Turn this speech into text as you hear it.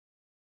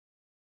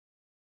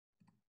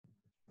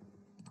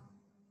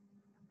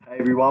Hey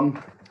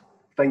everyone,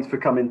 thanks for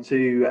coming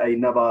to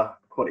another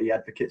Quality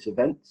Advocates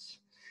event.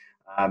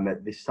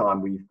 This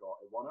time we've got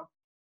Ioana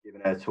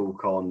giving her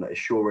talk on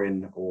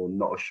assuring or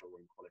not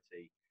assuring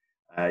quality.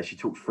 She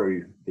talked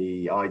through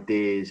the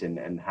ideas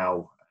and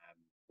how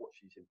what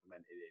she's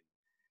implemented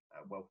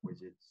in Wealth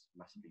Wizards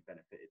massively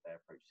benefited their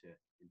approach to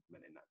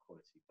implementing that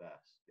quality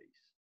first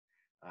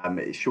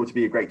piece. It's sure to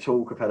be a great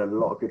talk. I've heard a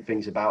lot of good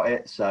things about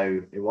it.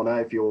 So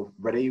Ioana, if you're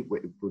ready,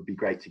 it would be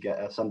great to get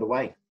us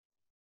underway.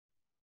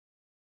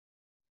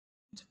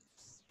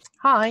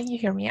 Hi, you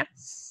hear me? Yeah?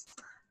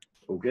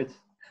 All good.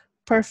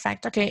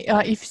 Perfect. Okay,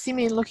 if you see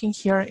me looking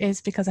here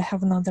is because I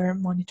have another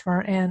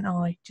monitor and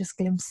I just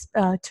glimpse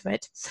to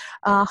it.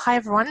 Hi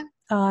everyone.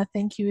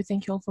 Thank you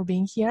all for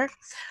being here.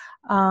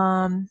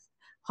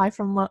 Hi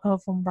from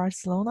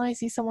Barcelona. I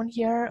see someone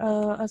here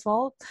as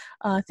well.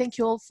 Thank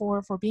you all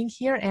for being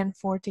here and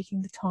for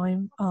taking the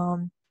time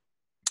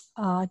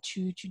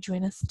to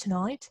join us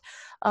tonight.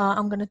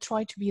 I'm going to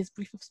try to be as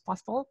brief as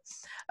possible.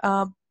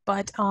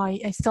 But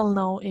I still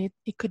know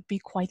it could be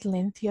quite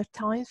lengthy at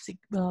times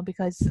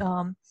because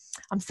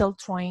I'm still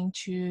trying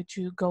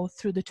to go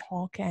through the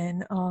talk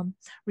and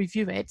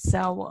review it.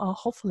 So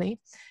hopefully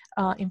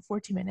in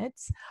 40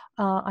 minutes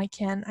I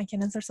can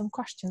answer some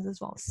questions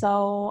as well.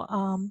 So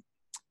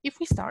if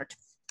we start.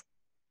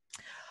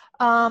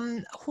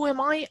 Who am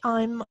I?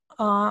 I'm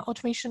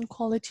automation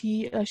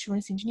quality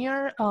assurance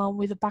engineer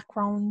with a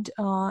background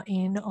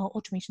in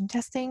automation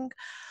testing.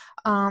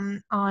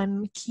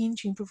 I'm keen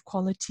to improve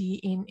quality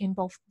in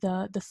both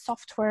the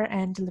software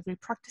and delivery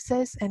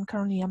practices, and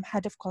currently I'm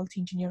head of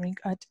quality engineering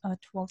at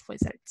Wealth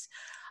Wizards.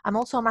 I'm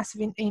also a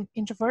massive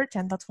introvert,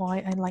 and that's why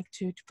I like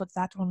to put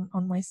that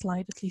on my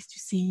slide, at least to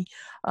see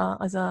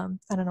as a,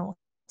 I don't know,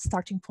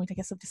 starting point, I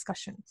guess, of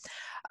discussion.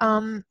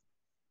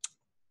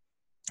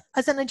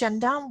 As an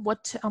agenda,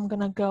 what I'm going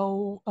to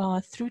go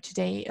through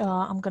today,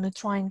 I'm going to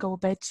try and go a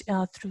bit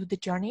through the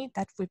journey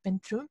that we've been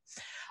through.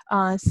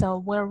 So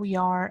where we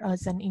are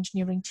as an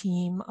engineering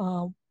team,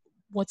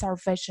 what's our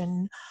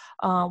vision,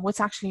 what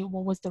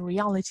was the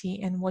reality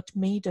and what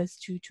made us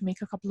to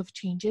make a couple of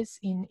changes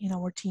in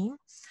our team.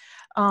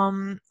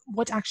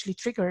 What actually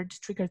triggered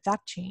that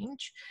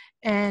change.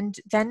 And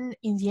then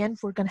in the end,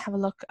 we're going to have a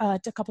look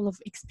at a couple of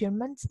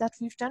experiments that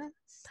we've done,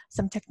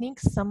 some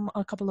techniques,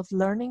 a couple of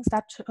learnings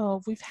that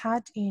we've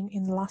had in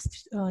the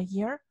last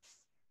year,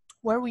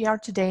 where we are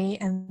today,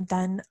 and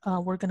then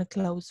we're going to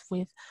close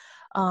with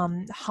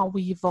how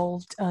we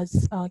evolved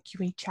as a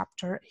QA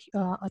chapter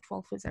at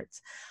Wealth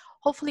Wizards.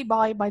 Hopefully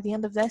by the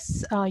end of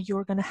this,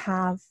 you're going to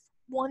have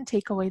one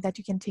takeaway that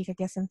you can take, I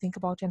guess, and think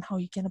about and how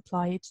you can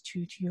apply it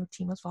to your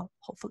team as well,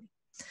 hopefully.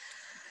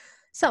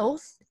 So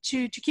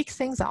to kick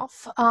things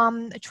off,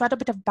 to add a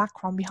bit of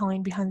background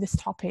behind this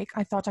topic,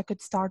 I thought I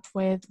could start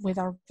with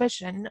our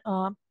vision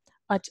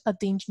at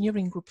the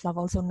engineering group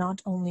level, so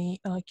not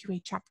only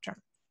QA chapter.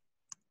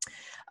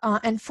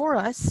 And for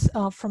us,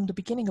 from the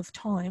beginning of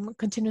time,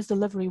 continuous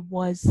delivery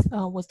was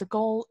the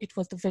goal. It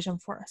was the vision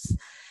for us.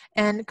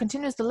 And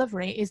continuous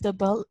delivery is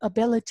the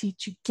ability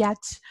to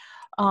get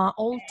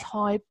all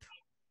type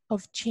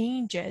of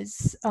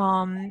changes,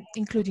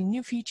 including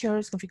new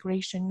features,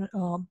 configuration,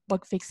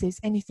 bug fixes,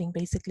 anything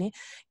basically,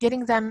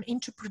 getting them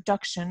into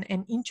production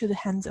and into the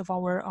hands of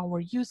our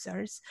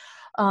users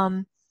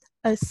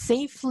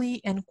safely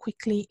and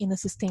quickly in a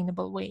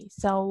sustainable way.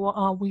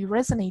 So we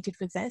resonated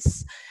with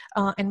this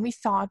and we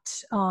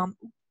thought,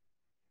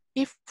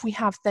 if we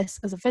have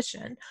this as a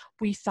vision,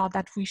 we thought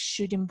that we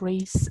should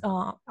embrace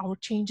our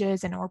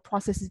changes and our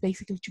processes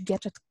basically to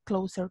get it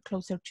closer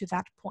to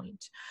that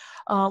point.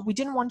 We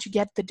didn't want to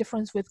get the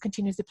difference with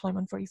continuous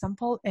deployment, for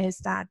example, is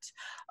that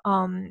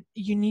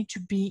you need to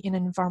be in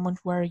an environment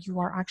where you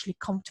are actually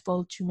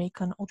comfortable to make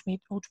an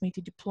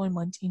automated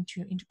deployment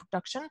into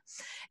production.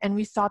 And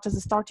we thought as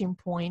a starting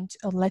point,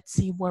 let's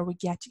see where we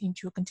get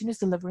into a continuous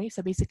delivery.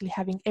 So basically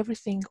having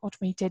everything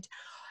automated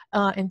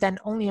and then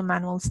only a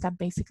manual step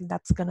basically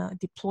that's gonna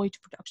deploy to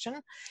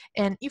production.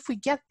 And if we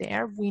get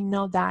there, we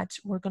know that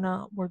we're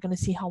gonna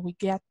see how we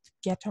get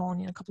on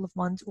in a couple of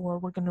months, or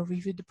we're gonna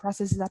review the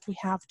processes that we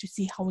have to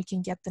see how we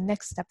can get the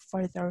next step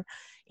further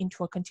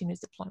into a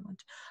continuous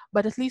deployment.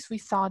 But at least we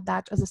thought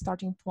that as a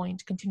starting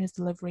point, continuous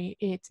delivery,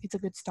 it's a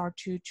good start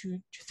to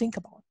think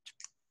about.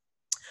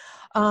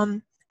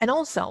 And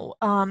also,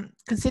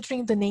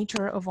 considering the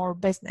nature of our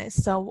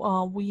business,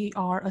 so we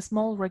are a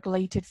small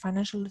regulated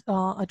financial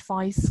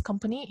advice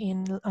company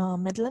in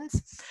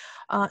Midlands.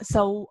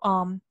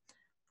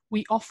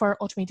 We offer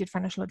automated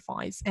financial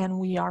advice, and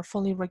we are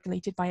fully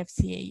regulated by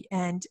FCA.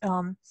 And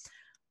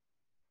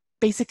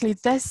basically,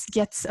 this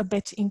gets a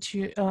bit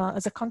into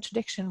as a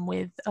contradiction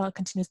with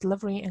continuous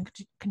delivery and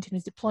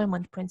continuous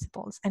deployment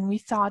principles. And we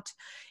thought,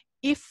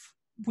 if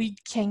we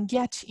can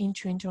get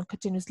into a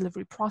continuous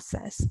delivery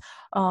process,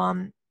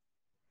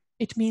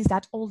 it means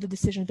that all the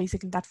decisions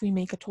basically that we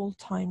make at all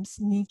times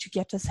need to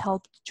get us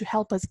help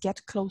us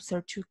get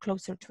closer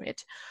to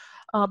it.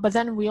 But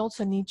then we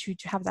also need to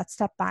have that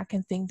step back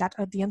and think that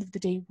at the end of the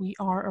day, we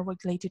are a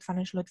regulated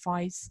financial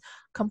advice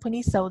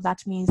company. So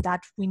that means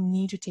that we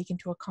need to take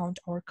into account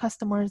our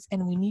customers,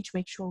 and we need to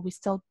make sure we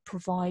still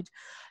provide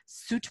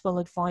suitable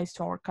advice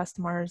to our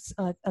customers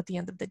at the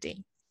end of the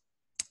day.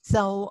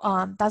 So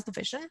that's the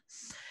vision.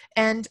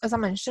 And as I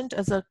mentioned,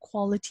 as a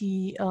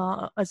quality,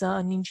 as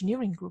an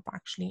engineering group,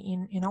 actually,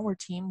 in our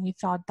team, we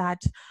thought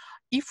that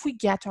if we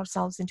get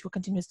ourselves into a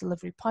continuous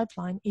delivery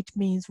pipeline, it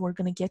means we're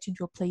going to get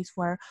into a place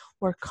where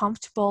we're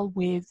comfortable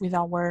with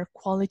our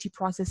quality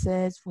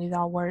processes, with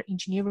our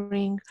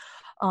engineering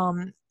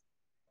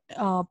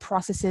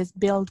processes,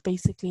 build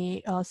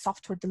basically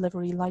software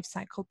delivery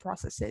lifecycle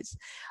processes.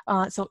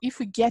 So if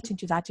we get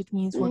into that, it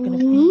means we're going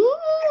to be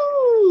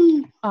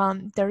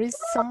there is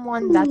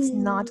someone that's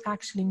not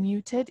actually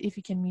muted. If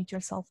you can mute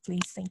yourself,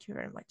 please. Thank you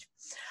very much.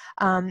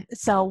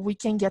 So we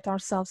can get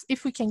ourselves,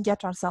 if we can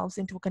get ourselves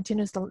into a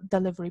continuous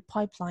delivery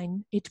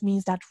pipeline, it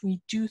means that we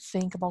do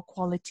think about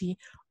quality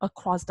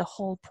across the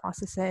whole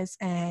processes,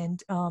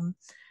 and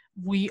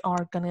we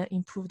are going to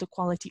improve the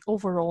quality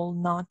overall,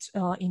 not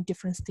in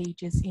different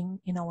stages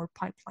in our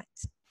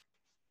pipelines.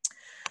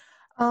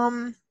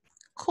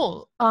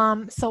 Cool.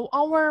 So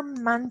our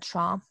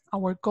mantra,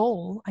 our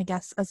goal, I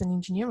guess, as an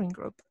engineering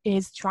group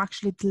is to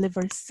actually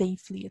deliver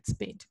safely at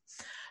speed.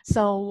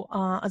 So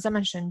as I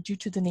mentioned, due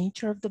to the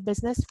nature of the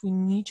business, we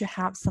need to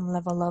have some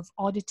level of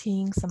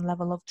auditing, some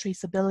level of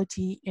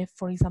traceability if,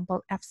 for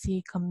example,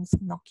 FCA comes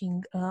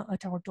knocking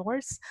at our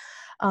doors,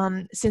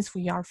 since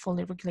we are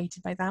fully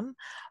regulated by them.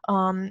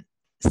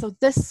 So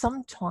this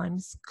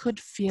sometimes could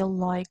feel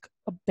like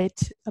a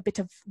bit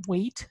of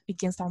weight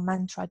against our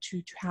mantra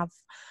to have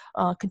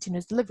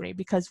continuous delivery,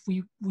 because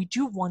we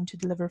do want to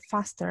deliver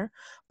faster,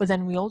 but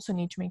then we also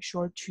need to make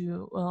sure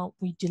to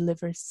we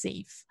deliver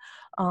safe.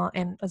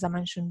 And as I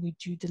mentioned, we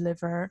do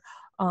deliver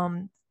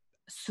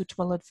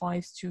suitable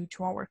advice to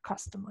our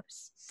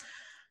customers.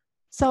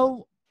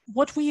 So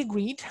what we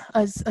agreed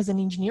as an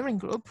engineering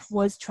group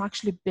was to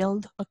actually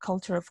build a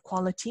culture of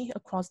quality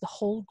across the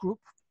whole group,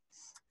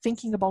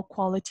 thinking about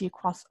quality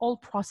across all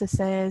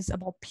processes,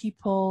 about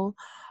people.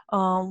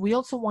 We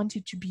also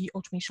wanted to be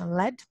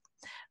automation-led.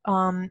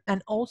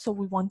 And also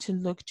we want to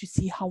look to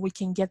see how we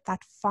can get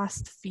that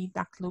fast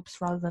feedback loops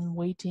rather than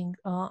waiting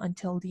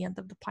until the end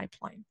of the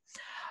pipeline.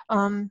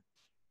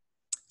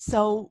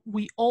 So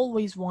we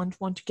always want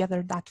to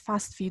gather that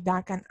fast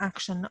feedback and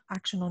action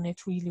on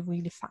it really,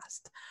 really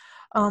fast.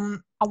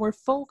 Our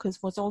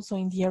focus was also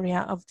in the area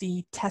of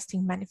the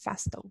testing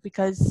manifesto,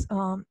 because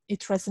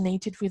it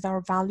resonated with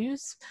our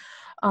values.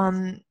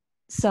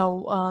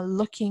 So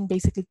looking,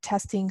 basically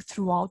testing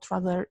throughout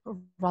rather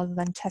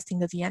than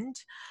testing at the end.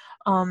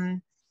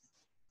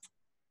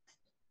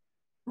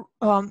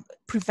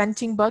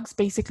 Preventing bugs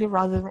basically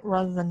rather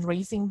than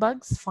raising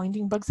bugs,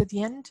 finding bugs at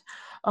the end,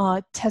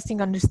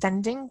 testing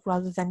understanding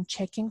rather than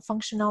checking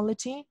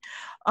functionality.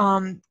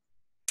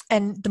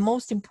 And the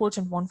most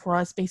important one for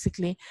us,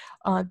 basically,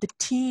 the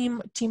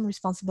team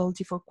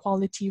responsibility for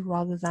quality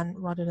rather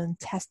than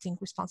testing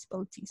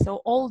responsibility. So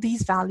all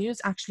these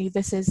values, actually,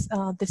 this is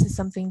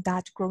something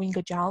that Growing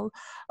Agile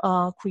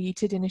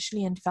created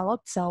initially and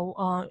developed.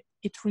 So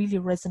it really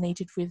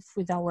resonated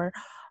with our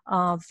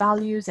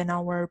values and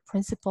our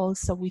principles.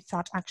 So we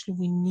thought actually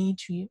we need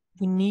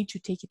to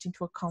take it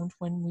into account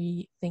when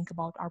we think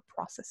about our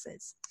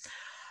processes.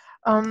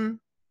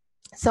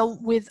 So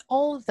with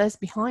all this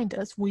behind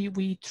us,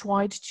 we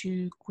tried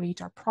to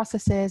create our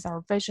processes,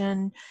 our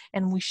vision,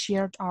 and we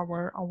shared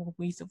our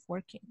ways of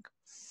working.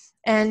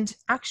 And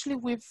actually,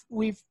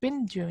 we've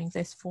been doing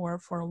this for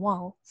a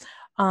while.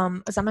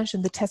 As I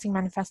mentioned, the testing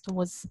manifesto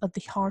was at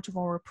the heart of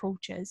our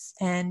approaches,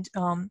 and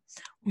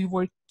we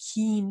were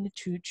keen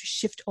to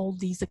shift all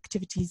these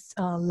activities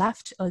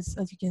left, as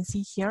you can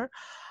see here.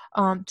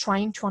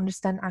 Trying to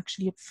understand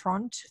actually up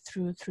front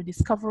through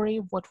discovery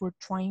what we're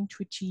trying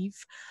to achieve,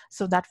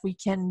 so that we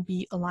can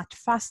be a lot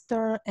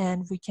faster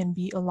and we can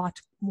be a lot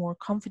more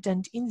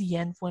confident in the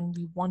end when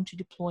we want to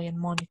deploy and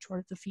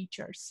monitor the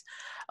features.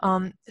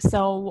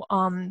 So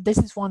this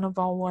is one of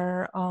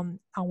our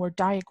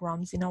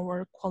diagrams in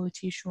our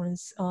quality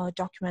assurance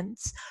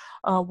documents,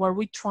 where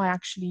we try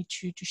actually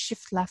to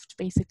shift left,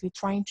 basically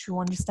trying to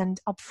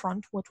understand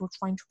upfront what we're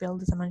trying to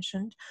build, as I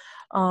mentioned,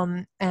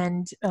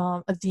 and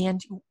at the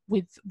end,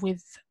 with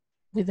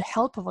the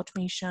help of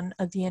automation,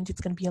 at the end,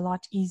 it's going to be a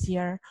lot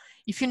easier.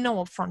 If you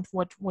know upfront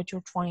what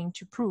you're trying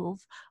to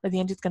prove, at the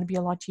end, it's going to be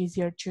a lot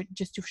easier to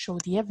just to show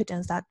the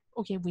evidence that,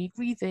 okay, we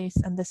agree this,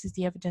 and this is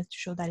the evidence to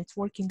show that it's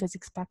working as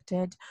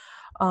expected.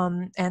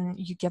 And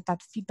you get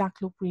that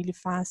feedback loop really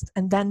fast.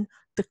 And then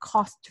the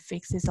cost to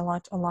fix is a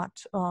lot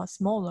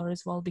smaller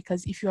as well,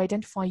 because if you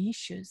identify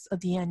issues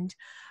at the end,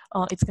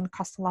 it's going to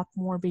cost a lot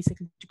more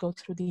basically to go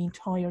through the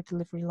entire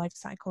delivery life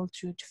cycle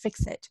to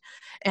fix it.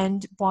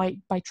 And by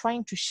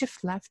trying to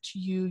shift left,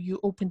 you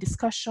open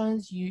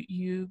discussions,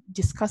 you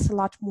discuss a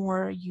lot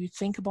more, you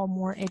think about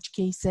more edge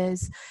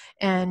cases,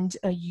 and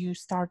you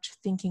start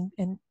thinking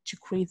and to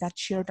create that that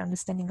shared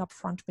understanding up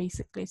front,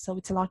 basically. So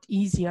it's a lot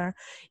easier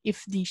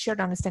if the shared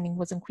understanding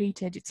wasn't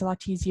created. It's a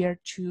lot easier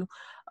to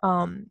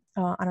I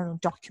don't know,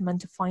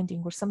 document a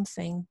finding or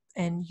something,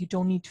 and you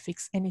don't need to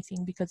fix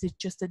anything because it's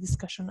just a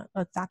discussion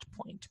at that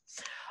point.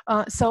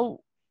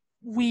 So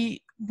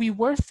we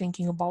were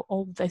thinking about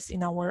all this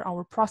in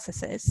our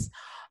processes,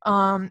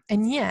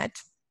 and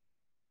yet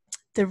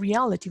the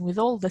reality, with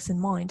all this in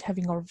mind,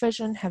 having our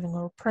vision, having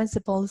our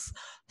principles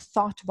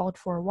thought about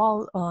for a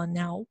while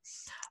now,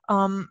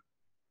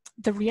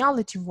 the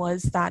reality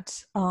was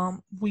that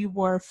we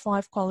were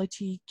 5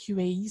 quality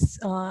QAs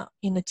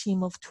in a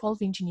team of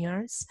 12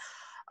 engineers.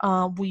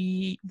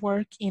 We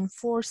work in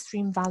 4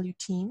 stream value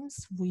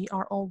teams. We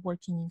are all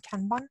working in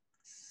Kanban.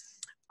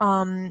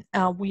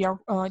 We are,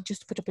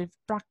 just to put a bit of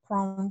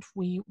background,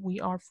 we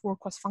are 4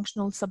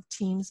 cross-functional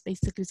sub-teams,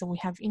 basically. So we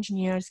have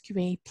engineers,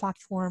 QA,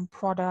 platform,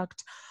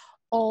 product,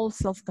 all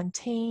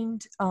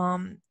self-contained.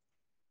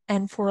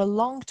 And for a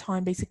long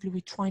time, basically,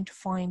 we're trying to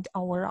find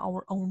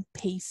our own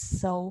pace.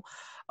 So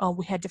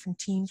we had different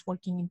teams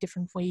working in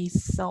different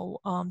ways, so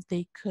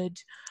they could,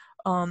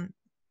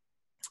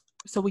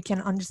 so we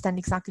can understand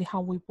exactly how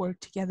we work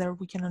together.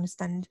 We can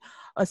understand,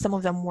 some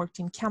of them worked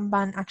in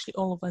Kanban. Actually,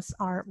 all of us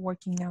are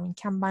working now in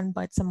Kanban,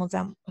 but some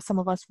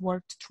of us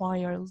worked,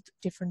 trialed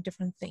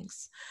different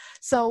things.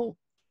 So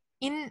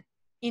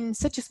in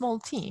such a small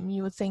team,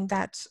 you would think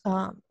that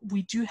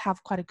we do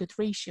have quite a good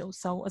ratio.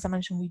 So as I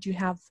mentioned, we do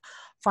have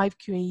 5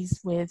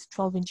 QAs with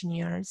 12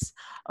 engineers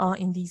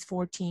in these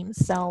 4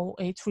 teams. So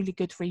it's really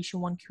good ratio,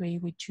 1 QA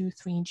with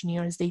 2-3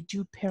 engineers. They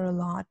do pair a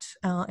lot,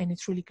 and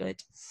it's really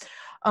good.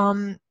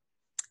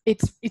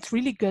 It's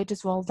really good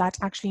as well that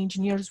actually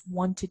engineers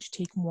wanted to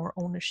take more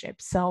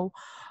ownership. So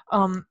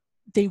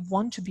they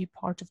want to be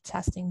part of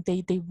testing.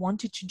 They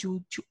wanted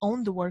to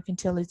own the work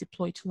until it's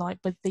deployed to live,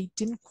 but they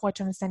didn't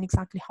quite understand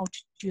exactly how to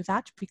do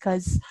that,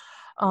 because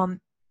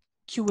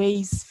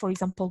QAs, for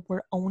example,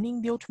 were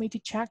owning the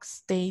automated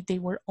checks. They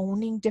were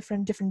owning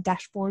different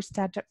dashboards,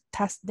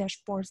 test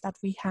dashboards that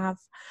we have.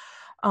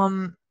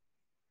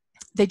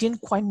 They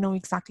didn't quite know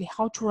exactly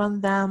how to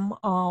run them,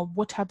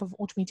 what type of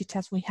automated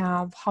tests we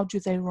have, how do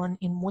they run,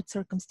 in what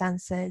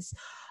circumstances,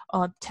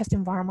 test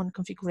environment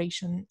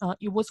configuration.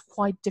 It was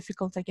quite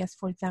difficult, I guess,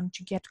 for them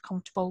to get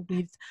comfortable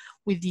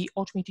with the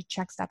automated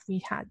checks that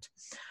we had.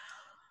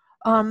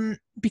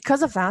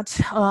 Because of that,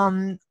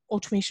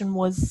 automation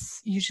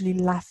was usually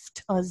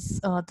left as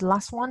the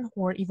last one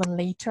or even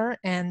later,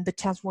 and the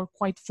tests were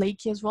quite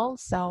flaky as well.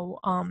 So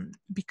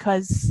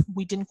because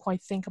we didn't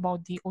quite think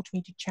about the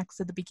automated checks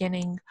at the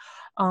beginning,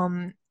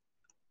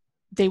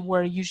 they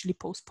were usually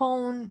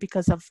postponed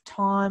because of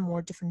time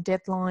or different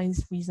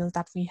deadlines, reasons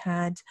that we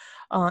had.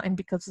 And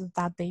because of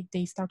that,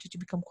 they started to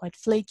become quite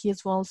flaky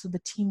as well. So the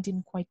team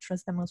didn't quite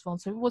trust them as well.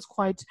 So it was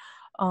quite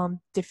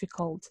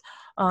difficult.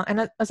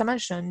 And as I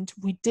mentioned,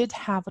 we did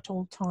have at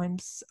all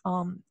times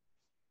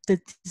the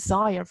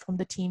desire from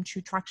the team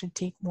to actually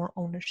take more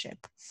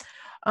ownership.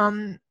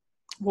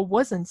 What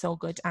wasn't so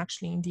good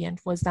actually in the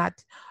end was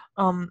that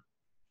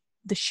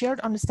the shared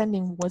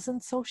understanding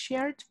wasn't so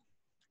shared.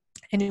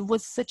 And it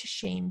was such a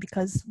shame,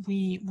 because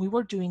we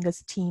were doing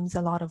as teams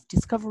a lot of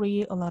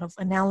discovery, a lot of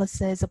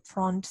analysis up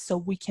front, so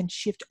we can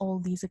shift all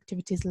these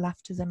activities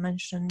left, as I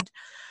mentioned.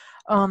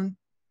 And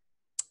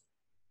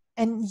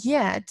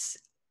yet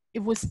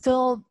there was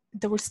still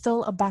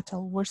a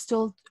battle. We're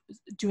still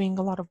doing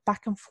a lot of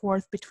back and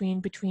forth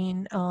between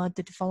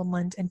the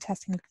development and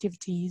testing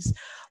activities.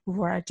 We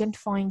were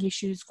identifying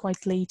issues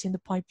quite late in the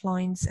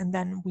pipelines, and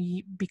then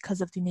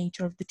because of the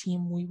nature of the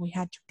team, we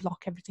had to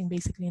block everything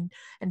basically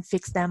and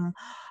fix them.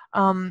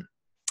 And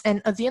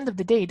at the end of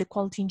the day, the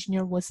quality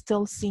engineer was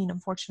still seen,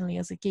 unfortunately,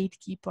 as a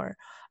gatekeeper,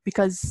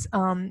 because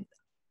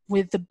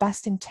with the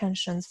best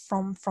intentions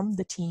from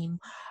the team,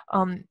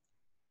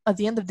 at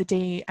the end of the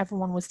day,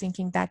 everyone was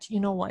thinking that, you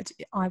know what,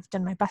 I've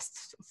done my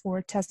best for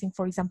testing,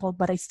 for example,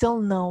 but I still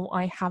know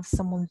I have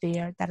someone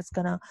there that is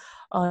gonna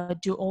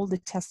do all the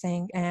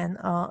testing and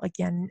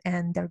again,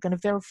 and they're gonna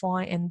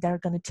verify and they're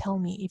gonna tell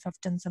me if I've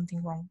done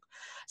something wrong.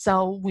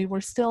 So we were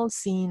still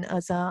seen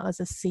as a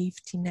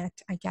safety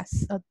net, I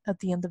guess, at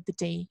the end of the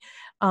day.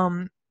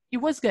 It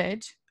was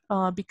good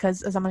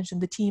because, as I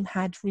mentioned, the team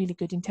had really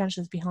good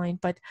intentions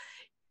behind, but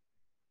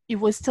it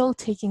was still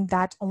taking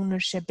that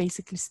ownership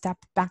basically step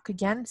back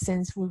again,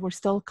 since we were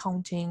still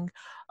counting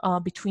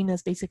between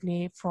us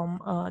basically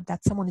from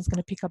that someone is going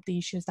to pick up the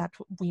issues that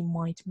we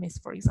might miss,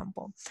 for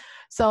example.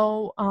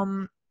 So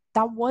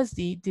that was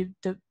the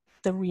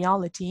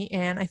reality,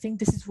 and I think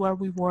this is where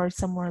we were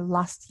somewhere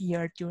last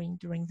year during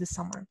the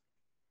summer.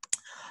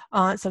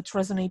 So to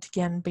resonate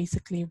again,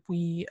 basically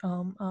we,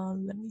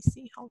 let me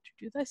see how to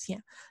do this. Yeah.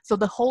 So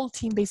the whole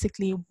team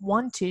basically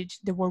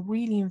they were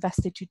really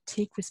invested to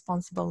take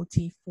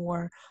responsibility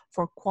for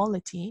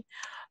quality.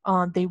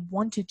 They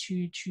wanted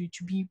to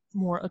be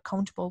more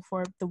accountable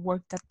for the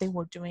work that they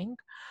were doing.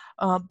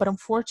 But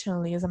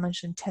unfortunately, as I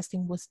mentioned,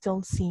 testing was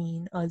still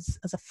seen as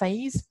a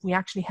phase. We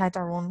actually had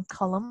our own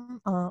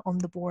column on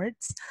the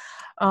boards.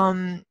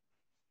 And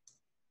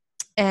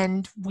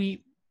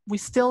we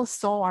still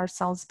saw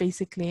ourselves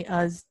basically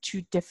as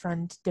two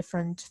different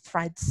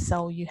threads.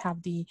 So you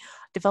have the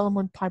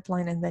development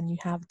pipeline, and then you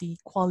have the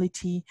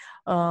quality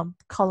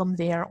column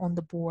there on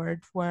the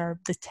board where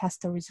the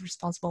tester is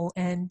responsible,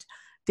 and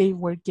they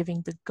were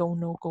giving the go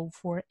no go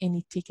for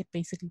any ticket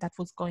basically that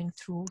was going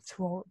through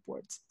our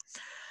boards.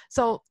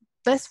 So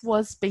this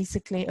was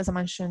basically, as I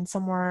mentioned,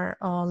 somewhere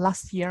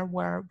last year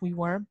where we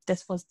were.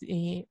 This was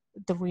the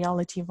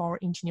reality of our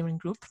engineering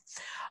group.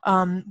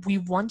 We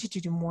wanted to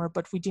do more,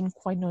 but we didn't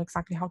quite know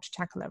exactly how to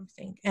tackle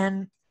everything.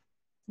 And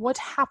what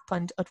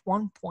happened at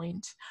one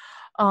point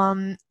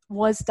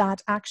was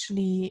that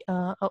actually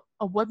a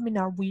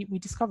webinar, we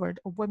discovered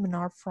a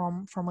webinar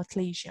from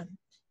Atlassian.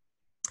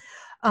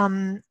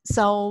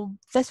 So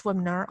this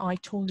webinar I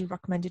totally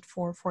recommend it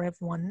for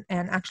everyone,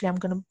 and actually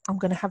I'm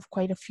gonna have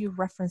quite a few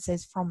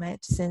references from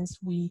it, since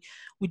we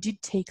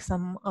did take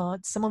some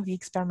of the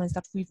experiments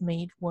that we've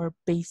made were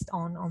based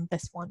on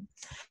this one.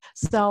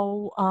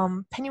 So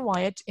Penny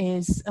Wyatt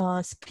is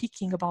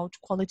speaking about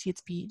quality at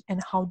speed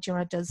and how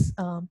Jira does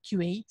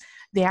QA.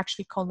 They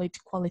actually call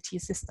it quality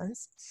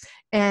assistance.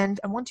 And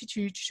I wanted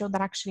to show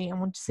that actually, I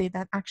want to say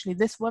that actually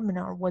this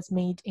webinar was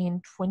made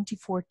in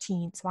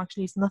 2014. So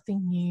actually it's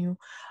nothing new.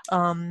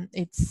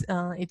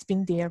 It's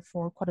been there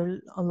for quite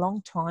a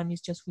long time.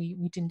 It's just we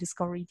didn't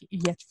discover it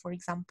yet, for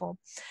example.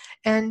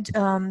 And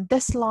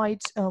this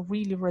slide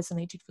really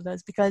resonated with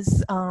us,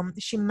 because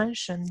she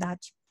mentioned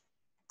that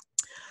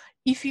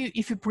if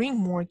you bring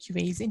more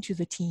QAs into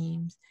the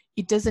teams,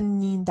 it doesn't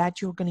mean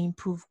that you're going to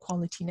improve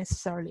quality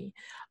necessarily.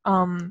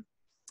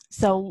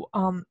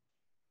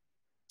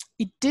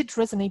 It did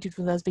resonate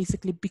with us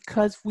basically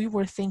because we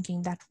were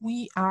thinking that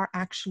we are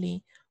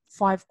actually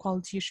 5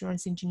 quality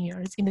assurance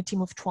engineers in a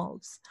team of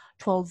 12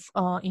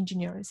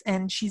 engineers.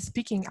 And she's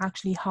speaking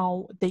actually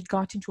how they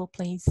got into a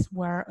place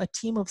where a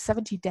team of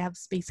 70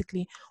 devs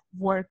basically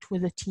worked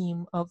with a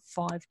team of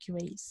 5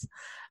 QAs.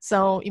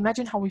 So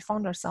imagine how we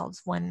found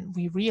ourselves when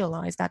we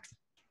realized that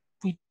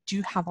we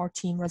do have our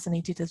team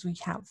resonated as we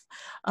have.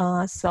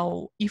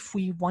 So if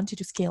we wanted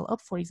to scale up,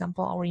 for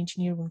example, our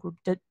engineering group,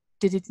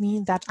 did it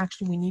mean that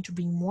actually we need to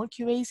bring more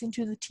QAs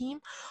into the team?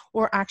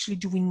 Or actually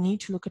do we need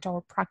to look at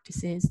our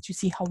practices to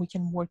see how we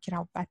can work it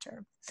out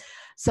better?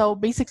 So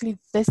basically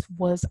this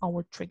was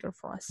our trigger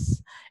for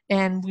us.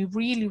 And we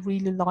really,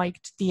 really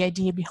liked the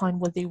idea behind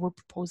what they were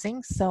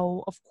proposing.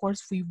 So of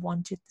course we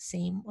wanted the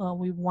same,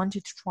 we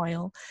wanted to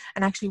trial,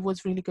 and actually it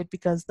was really good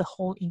because the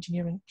whole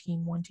engineering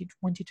team wanted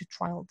to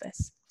trial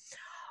this.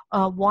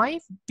 Why?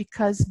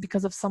 Because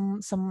of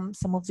some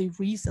of the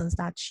reasons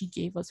that she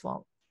gave as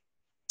well.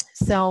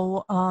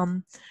 So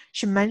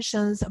she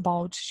mentions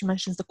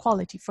the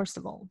quality, first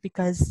of all,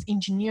 because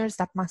engineers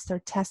that master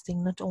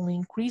testing not only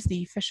increase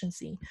the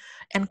efficiency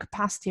and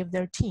capacity of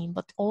their team,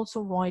 but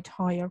also write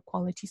higher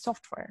quality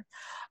software.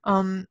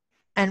 And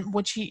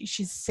what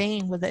she's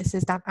saying with this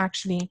is that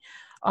actually,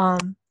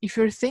 if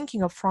you're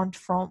thinking upfront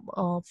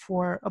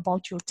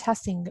about your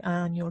testing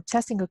and your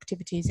testing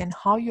activities and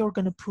how you're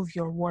going to prove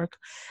your work,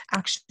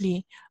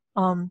 actually,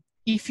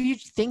 if you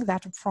think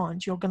that up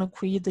front, you're going to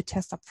create the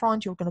test up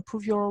front, you're going to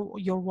prove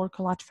your work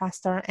a lot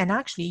faster, and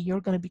actually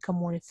you're going to become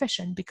more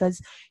efficient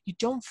because you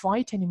don't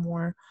fight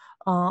anymore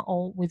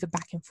or with the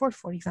back and forth.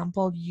 For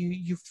example,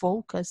 you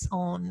focus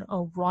on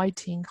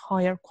writing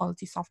higher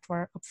quality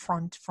software up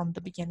front from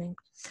the beginning.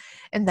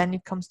 And then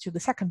it comes to the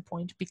second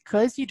point,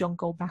 because you don't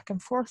go back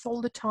and forth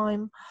all the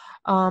time,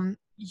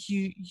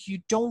 you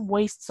don't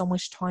waste so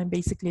much time,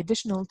 basically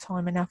additional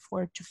time and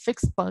effort to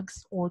fix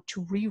bugs or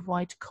to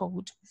rewrite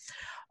code.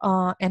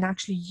 And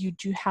actually you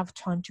do have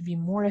time to be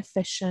more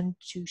efficient,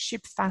 to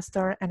ship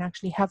faster, and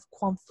actually have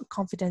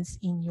confidence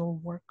in your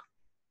work.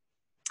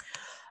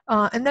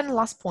 And then the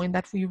last point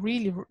that we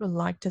really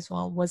liked as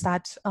well was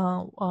that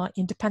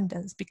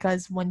independence,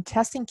 because when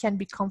testing can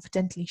be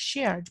confidently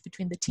shared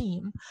between the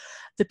team,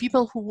 the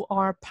people who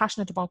are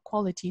passionate about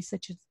quality,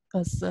 such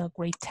as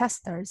great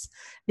testers,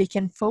 they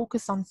can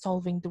focus on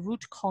solving the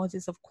root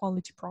causes of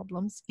quality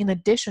problems in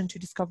addition to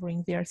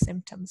discovering their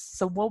symptoms.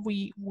 So what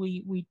we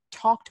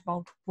talked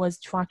about was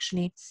to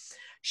actually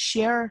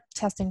share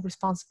testing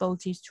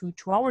responsibilities to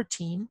our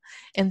team,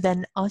 and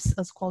then us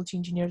as quality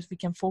engineers, we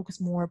can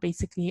focus more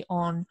basically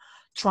on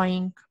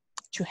trying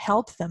to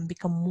help them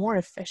become more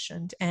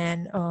efficient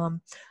and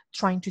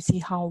trying to see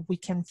how we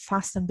can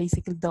fasten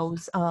basically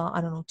those,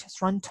 I don't know,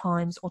 test run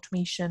times,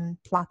 automation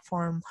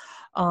platform.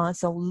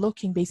 So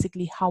looking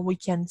basically how we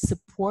can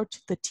support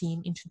the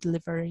team into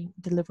delivering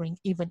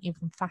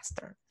even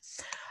faster.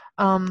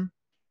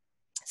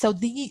 So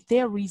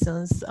their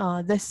reasons,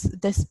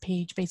 this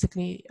page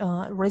basically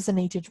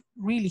resonated,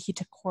 really hit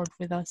a chord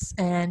with us,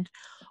 and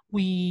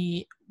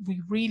we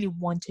really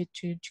wanted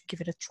to give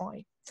it a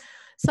try.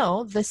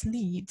 So this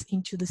leads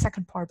into the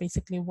second part,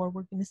 basically, where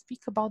we're going to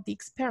speak about the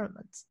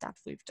experiments that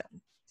we've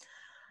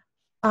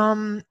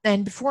done.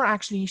 And before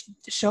actually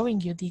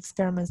showing you the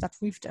experiments that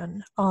we've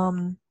done,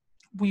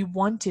 we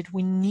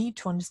need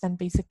to understand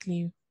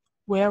basically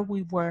where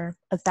we were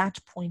at that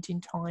point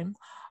in time,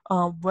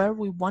 where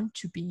we want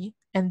to be,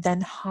 and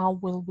then how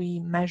will we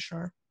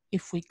measure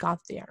if we got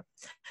there.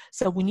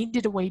 So we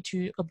needed a way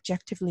to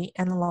objectively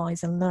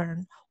analyze and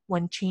learn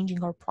when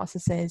changing our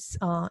processes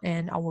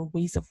and our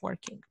ways of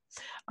working.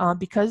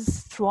 Because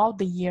throughout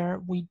the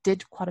year we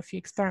did quite a few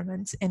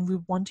experiments, and we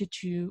wanted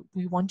to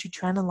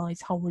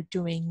analyze how we're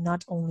doing,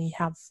 not only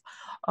have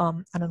I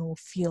don't know, a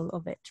feel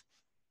of it.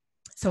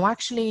 So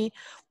actually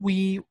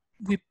we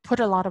put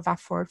a lot of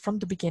effort from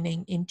the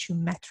beginning into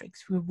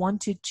metrics. We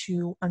wanted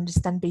to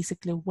understand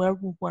basically where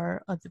we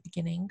were at the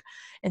beginning,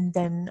 and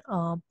then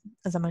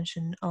as I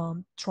mentioned,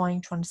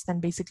 trying to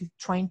understand, basically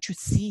trying to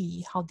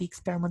see how the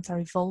experiments are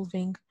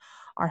evolving,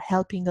 are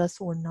helping us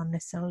or not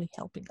necessarily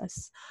helping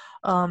us.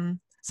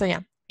 So yeah,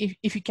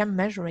 if you can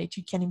measure it,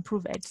 you can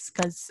improve it,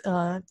 because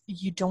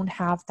you don't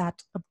have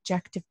that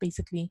objective,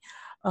 basically,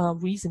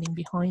 reasoning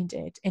behind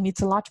it. And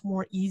it's a lot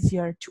more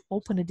easier to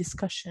open a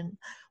discussion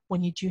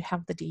when you do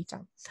have the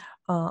data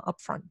up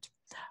front.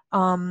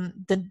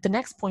 The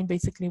next point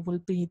basically will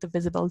be the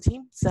visibility.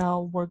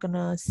 So we're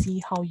gonna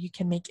see how you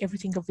can make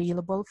everything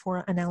available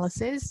for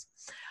analysis.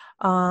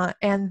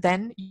 And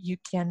then you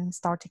can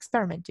start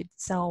experimenting.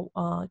 So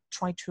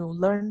try to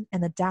learn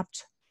and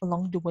adapt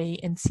along the way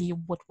and see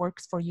what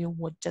works for you,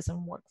 what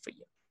doesn't work for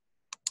you.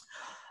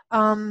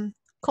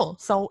 Cool.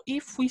 So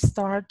if we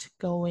start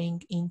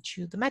going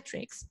into the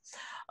metrics,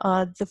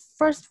 the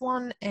first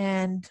one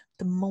and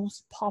the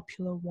most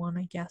popular one,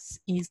 I guess,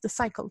 is the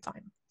cycle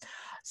time.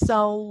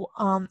 So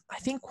I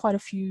think quite a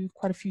few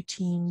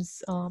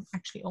teams,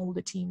 actually all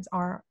the teams,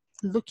 are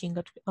looking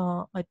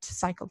at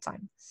cycle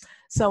time.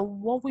 So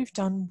what we've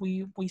done,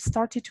 we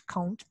started to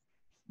count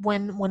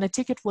when a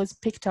ticket was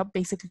picked up,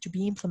 basically to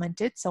be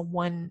implemented. So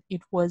when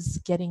it was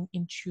getting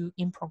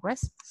in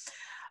progress.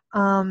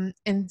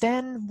 And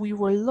then we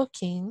were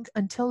looking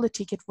until the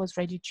ticket was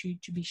ready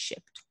to be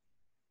shipped.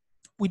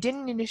 We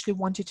didn't initially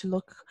wanted to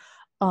look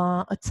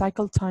at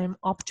cycle time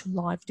up to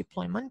live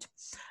deployment,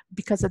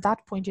 because at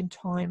that point in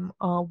time,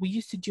 we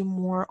used to do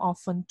more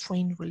often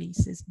train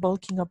releases,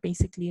 bulking up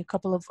basically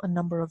a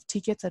number of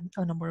tickets,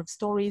 a number of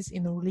stories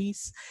in a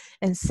release,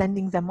 and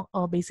sending them,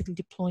 basically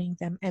deploying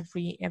them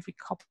every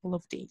couple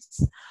of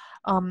days.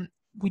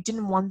 We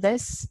didn't want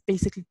this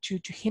basically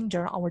to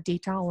hinder our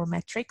data, our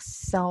metrics.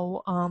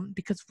 So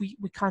because we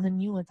kind of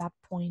knew at that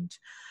point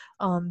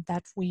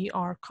that we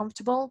are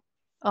comfortable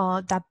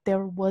that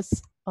there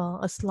was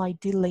a slight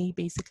delay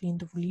basically in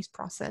the release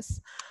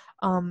process.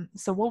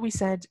 So what we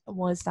said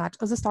was that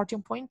as a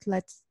starting point,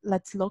 let's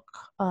look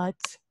at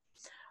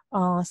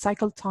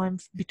cycle time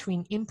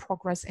between in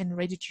progress and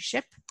ready to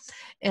ship.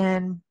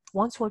 And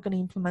once we're going to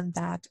implement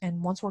that,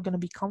 and once we're going to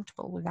be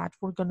comfortable with that,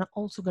 we're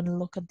also going to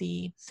look at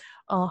the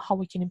how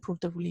we can improve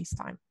the release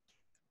time.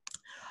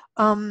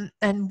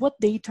 And what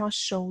data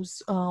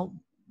shows,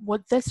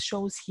 what this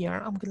shows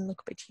here, I'm going to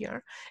look a bit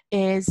here,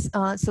 is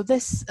so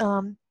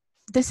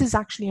this is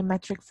actually a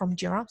metric from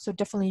Jira. So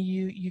definitely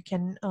you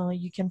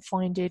can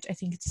find it. I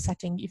think it's a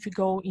setting. If you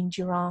go in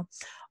Jira,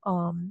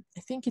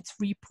 I think it's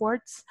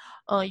reports,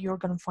 you're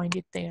going to find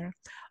it there.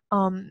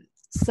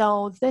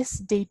 So this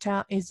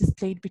data is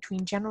displayed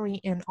between January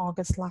and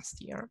August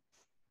last year.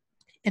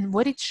 And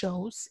what it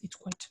shows, it's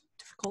quite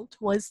difficult,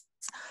 was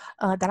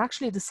that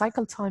actually the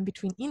cycle time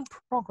between in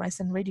progress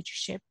and ready to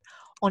ship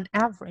on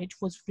average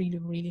was really,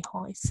 really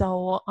high.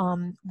 So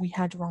we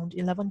had around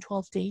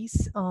 11-12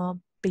 days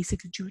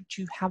basically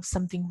to have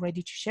something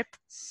ready to ship.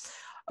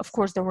 Of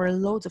course, there were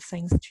loads of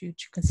things to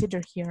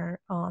consider here,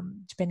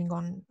 depending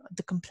on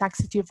the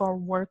complexity of our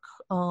work.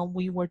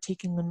 We were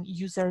taking an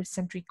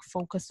user-centric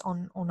focus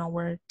on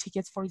our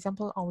tickets, for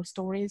example, our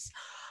stories.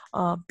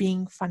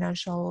 Being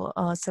financial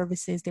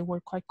services, they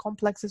were quite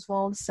complex as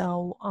well.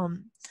 So,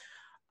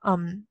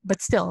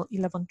 but still,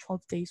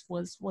 11-12 days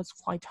was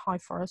quite high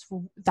for us.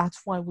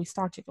 That's why we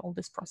started all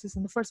this process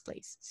in the first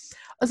place.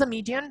 As a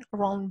median,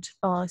 around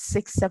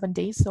 6-7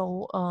 days.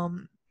 So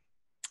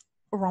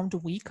around a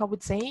week, I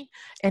would say,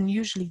 and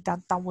usually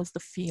that was the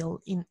feel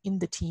in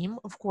the team.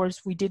 Of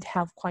course, we did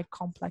have quite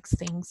complex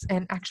things,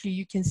 and actually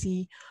you can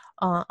see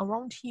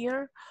around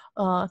here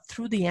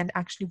through the end,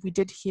 actually we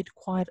did hit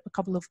quite a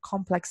couple of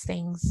complex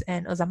things,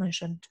 and as I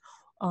mentioned,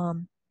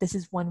 this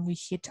is when we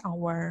hit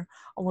our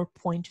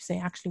point to say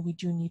actually we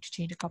do need to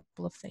change a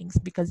couple of things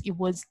because it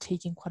was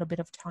taking quite a bit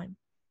of time.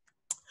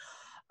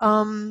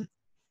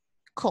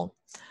 Cool.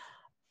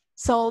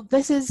 So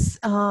this is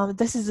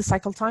the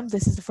cycle time.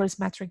 This is the first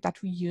metric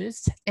that we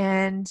used,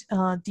 and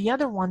the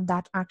other one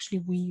that actually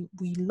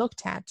we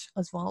looked at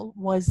as well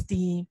was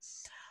the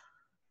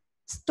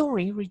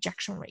story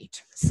rejection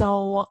rate.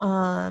 So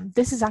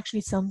this is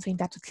actually something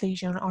that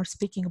Atlassian are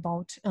speaking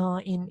about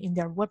in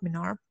their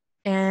webinar,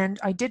 and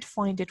I did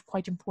find it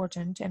quite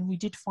important, and we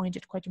did find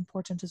it quite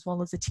important as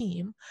well as a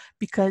team,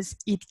 because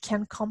it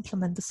can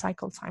complement the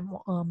cycle time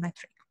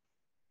metric.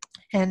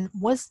 And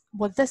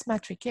what this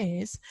metric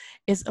is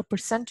a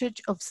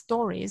percentage of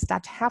stories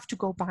that have to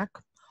go back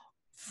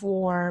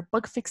for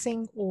bug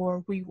fixing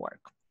or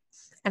rework.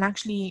 And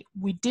actually,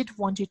 we did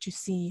wanted to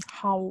see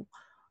how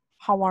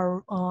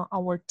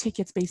our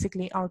tickets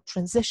basically are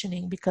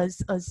transitioning,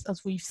 because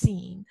as we've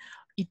seen,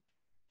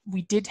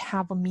 we did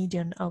have a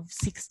median of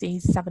 6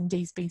 days, 7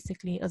 days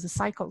basically as a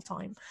cycle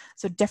time.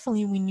 So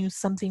definitely we knew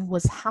something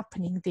was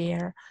happening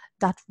there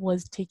that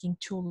was taking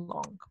too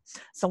long.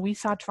 So we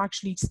thought to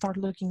actually start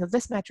looking at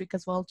this metric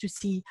as well to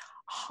see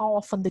how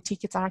often the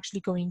tickets are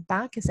actually going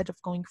back instead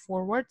of going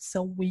forward,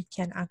 so we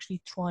can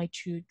actually try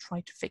to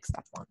fix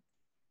that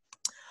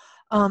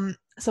one.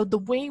 So the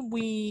way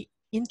we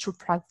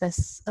interpret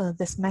this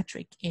this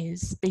metric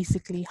is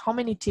basically how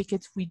many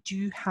tickets we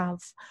do have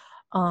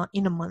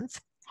in a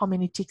month, how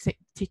many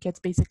tickets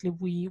basically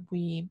we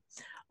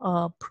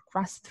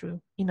progress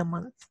through in a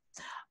month.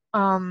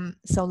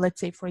 So let's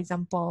say, for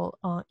example,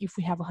 if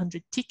we have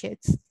 100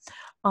 tickets,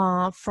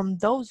 from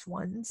those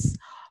ones,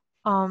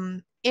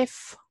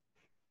 if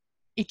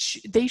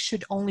they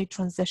should only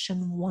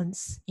transition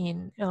once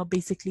in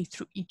basically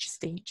through each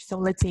stage. So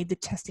let's say the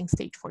testing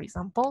stage, for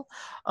example,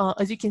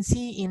 as you can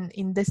see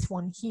in this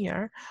one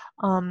here,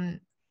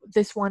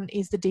 this one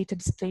is the data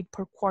displayed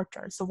per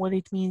quarter. So what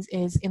it means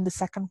is in the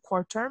second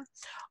quarter,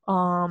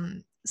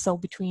 so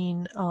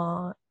between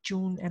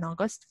June and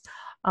August,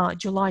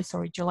 July,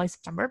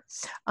 September.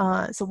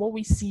 So what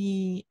we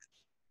see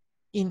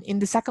in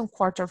the second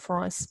quarter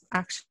for us,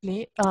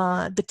 actually,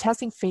 the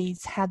testing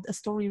phase had a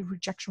story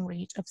rejection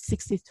rate of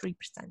 63%.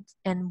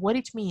 And what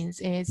it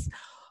means is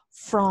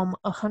from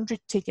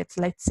 100 tickets,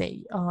 let's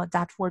say,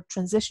 that were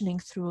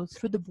transitioning through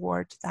the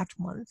board that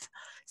month,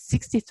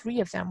 63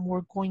 of them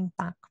were going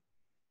back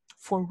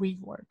for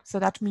rework. So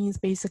that means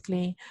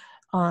basically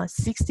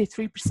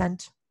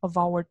 63% of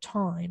our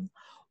time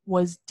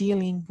was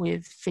dealing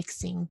with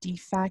fixing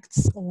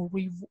defects or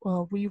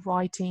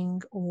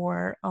rewriting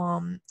or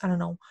I don't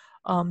know,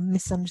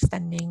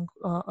 misunderstanding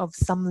of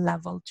some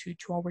level to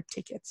our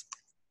tickets.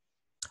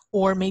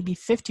 Or maybe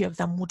 50 of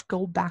them would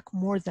go back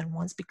more than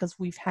once, because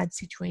we've had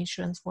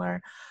situations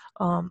where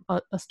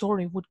a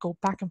story would go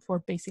back and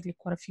forth basically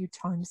quite a few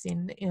times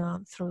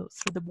through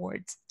the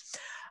boards.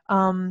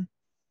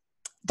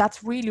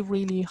 That's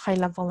really high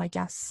level, I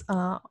guess,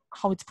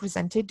 how it's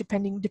presented.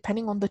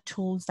 Depending on the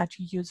tools that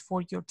you use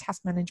for your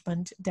task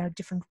management, there are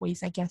different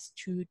ways, I guess,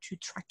 to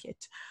track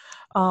it.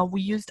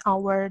 We used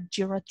our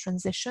Jira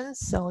transitions,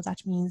 so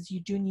that means you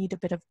do need a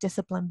bit of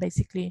discipline,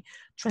 basically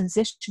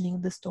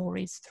transitioning the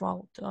stories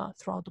throughout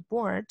the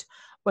board.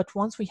 But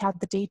once we had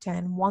the data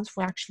and once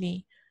we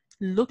actually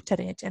looked at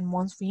it and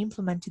once we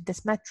implemented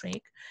this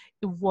metric,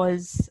 it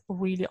was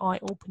really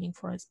eye-opening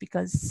for us,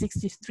 because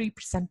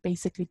 63%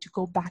 basically to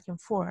go back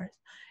and forth,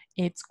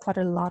 it's quite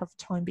a lot of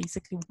time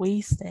basically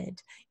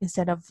wasted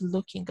instead of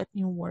looking at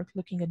new work,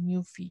 looking at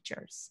new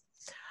features.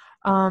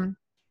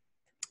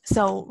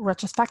 So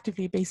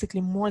retrospectively, basically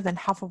more than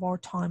half of our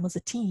time as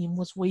a team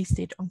was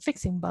wasted on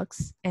fixing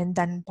bugs. And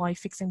then by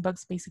fixing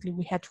bugs, basically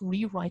we had to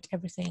rewrite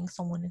everything,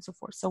 so on and so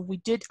forth. So we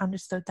did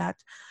understand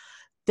that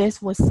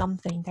this was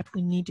something that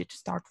we needed to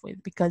start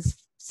with,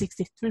 because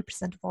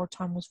 63% of our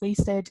time was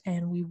wasted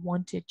and we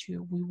wanted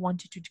to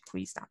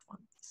decrease that one.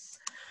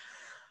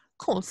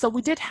 Cool, so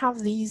we did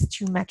have these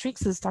two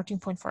metrics as a starting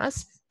point for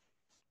us.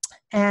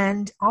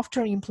 And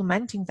after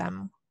implementing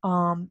them,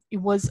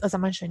 it was, as I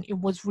mentioned, it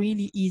was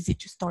really easy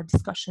to start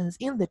discussions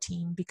in the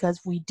team,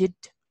 because we did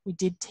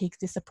take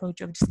this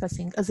approach of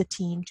discussing as a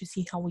team to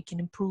see how we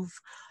can improve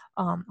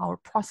our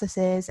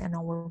processes and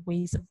our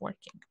ways of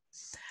working.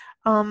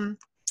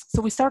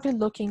 So we started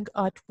looking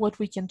at what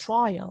we can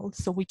trial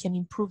so we can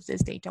improve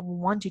this data. We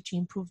wanted to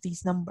improve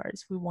these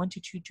numbers. We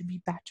wanted to be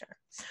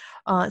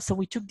better. So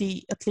we took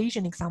the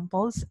Atlassian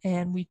examples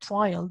and we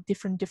trialed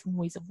different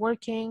ways of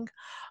working.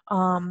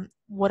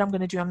 What I'm going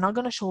to do, I'm not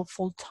going to show a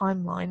full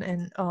timeline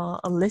and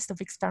a list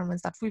of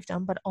experiments that we've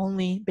done, but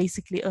only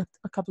basically a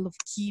couple of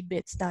key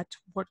bits that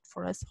worked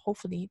for us.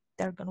 Hopefully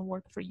they're going to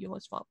work for you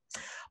as well.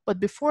 But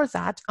before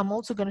that, I'm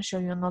also going to show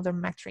you another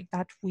metric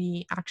that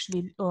we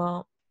actually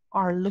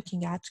are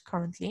looking at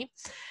currently,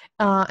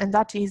 and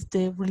that is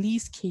the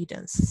release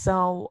cadence.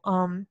 So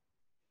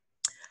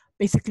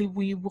basically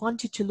we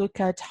wanted to look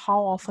at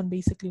how often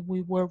basically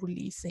we were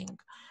releasing,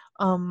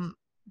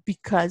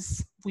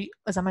 because we,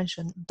 as I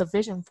mentioned, the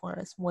vision for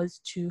us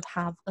was to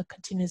have a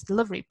continuous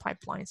delivery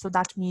pipeline. So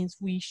that means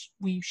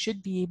we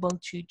should be able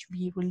to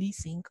be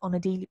releasing on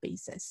a daily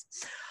basis.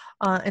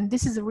 And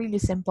this is really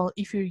simple.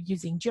 If you're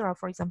using Jira,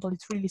 for example,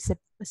 it's really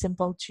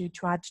simple to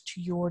add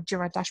to your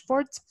Jira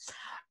dashboards.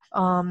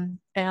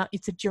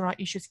 It's a Jira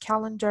issues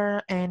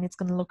calendar, and it's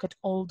going to look at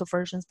all the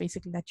versions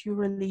basically that you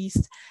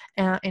released,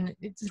 and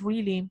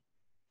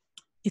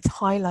it's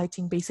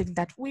highlighting basically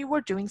that we were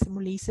doing some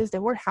releases, they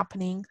were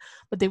happening,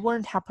 but they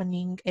weren't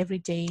happening every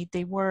day.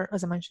 They were,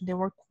 as I mentioned, they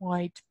were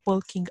quite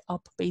bulking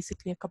up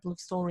basically a couple of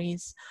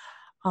stories,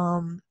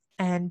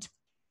 and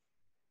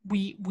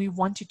we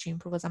wanted to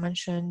improve, as I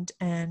mentioned,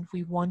 and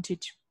we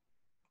wanted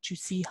to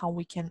see how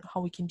we can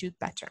do it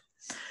better.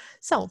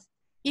 So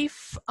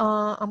if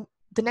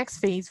the next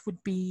phase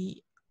would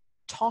be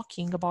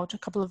talking about a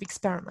couple of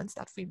experiments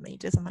that we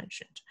made, as I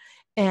mentioned,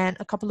 and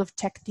a couple of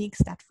techniques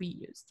that we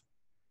used.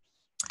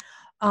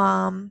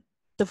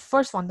 The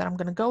first one that I'm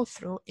going to go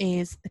through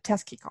is a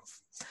test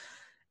kickoff.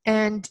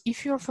 And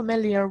if you're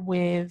familiar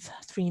with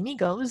Three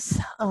Amigos,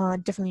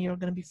 definitely you're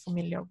going to be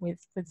familiar with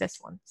this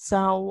one.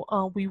 So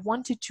we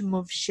wanted to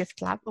move shift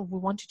left, or we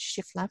wanted to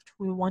shift left.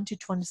 We wanted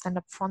to understand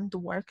upfront the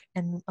work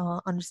and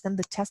understand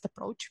the test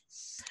approach.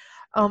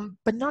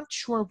 But not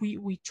sure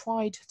we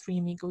tried Three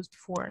Amigos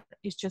before.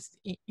 It's just,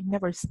 it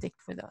never stuck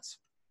with us.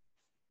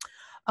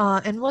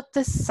 And what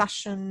this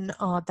session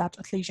that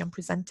Atlassian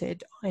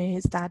presented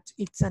is that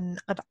it's an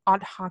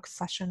ad hoc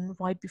session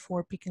right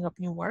before picking up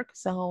new work.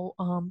 So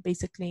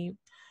basically,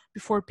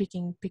 before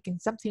picking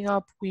something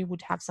up, we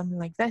would have something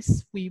like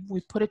this. We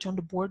put it on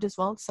the board as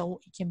well, so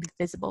it can be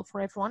visible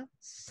for everyone.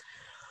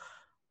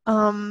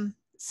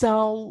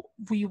 So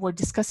we were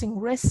discussing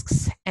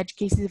risks, edge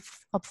cases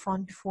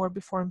upfront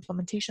before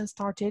implementation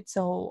started.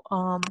 So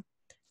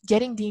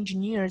getting the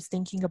engineers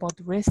thinking about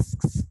the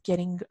risks,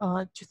 getting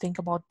to think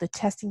about the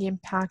testing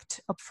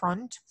impact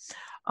upfront,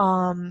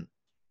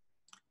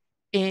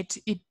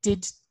 it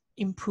did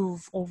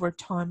improve over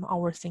time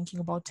our thinking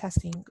about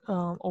testing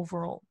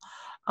overall.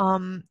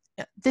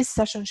 This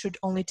session should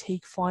only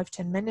take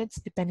 5-10 minutes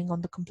depending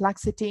on the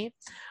complexity.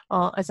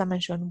 As I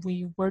mentioned,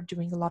 we were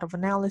doing a lot of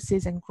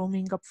analysis and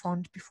grooming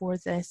upfront before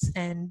this,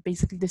 and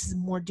basically this is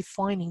more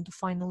defining the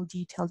final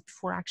details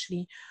before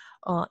actually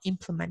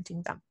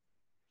implementing them.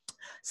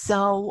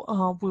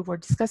 So we were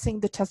discussing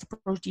the test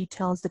approach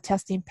details, the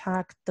test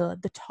impact,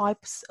 the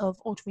types of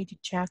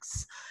automated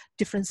checks,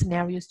 different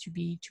scenarios to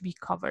be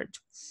covered.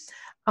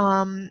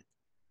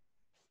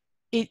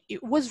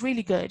 It was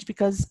really good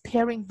because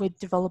pairing with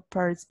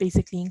developers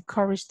basically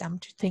encouraged them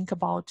to think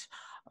about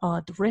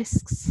the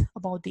risks,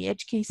 about the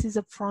edge cases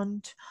up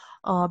front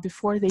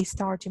before they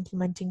start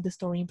implementing the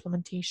story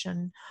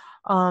implementation.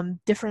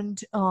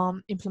 Different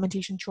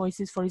implementation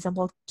choices, for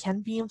example,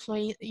 can be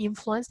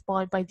influenced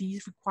by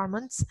these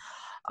requirements,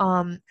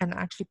 and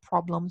actually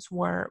problems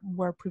were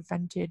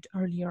prevented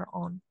earlier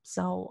on.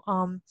 So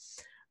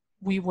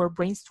we were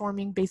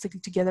brainstorming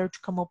basically together to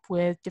come up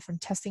with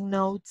different testing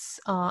notes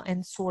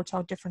and sort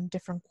out different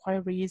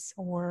queries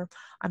or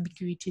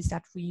ambiguities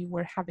that we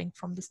were having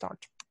from the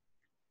start.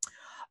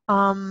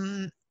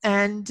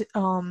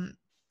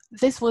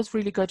 This was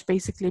really good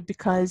basically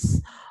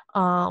because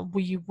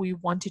we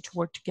wanted to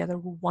work together.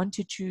 We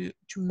wanted to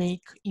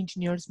make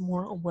engineers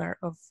more aware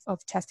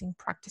of testing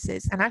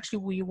practices. And actually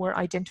we were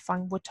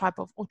identifying what type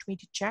of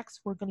automated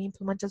checks we're going to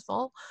implement as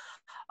well.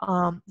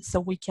 So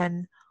we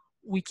can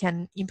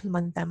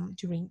implement them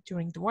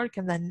during the work,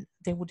 and then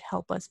they would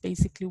help us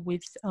basically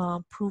with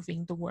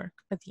proving the work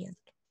at the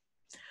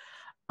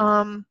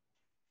end.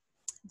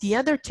 The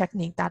other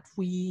technique that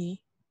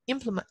we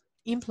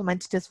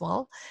implemented as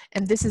well,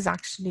 and this is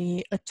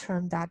actually a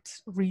term that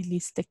really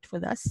stuck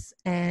with us,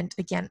 and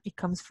again it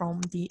comes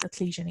from the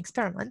Atlassian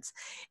experiments,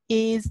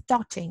 is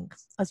dotting,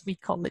 as we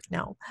call it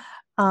now.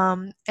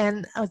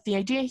 And the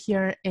idea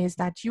here is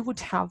that you would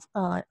have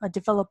a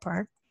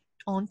developer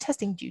on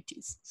testing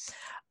duties.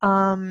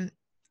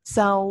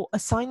 So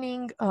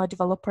assigning a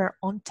developer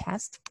on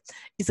test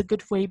is a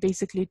good way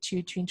basically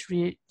to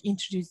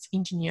introduce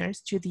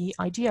engineers to the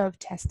idea of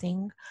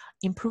testing,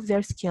 improve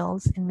their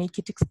skills, and make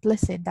it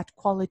explicit that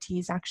quality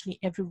is actually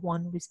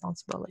everyone's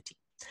responsibility.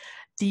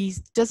 These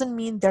doesn't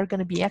mean they're going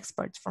to be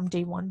experts from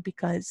day one,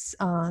 because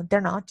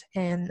they're not,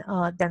 and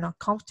they're not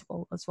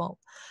comfortable as well.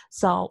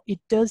 So it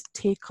does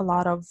take a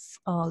lot of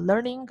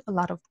learning, a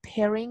lot of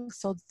pairing,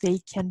 so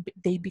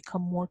they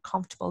become more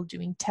comfortable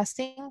doing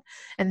testing,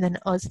 and then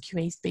us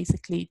QAs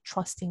basically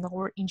trusting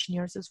our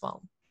engineers as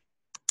well.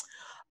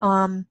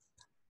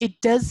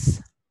 It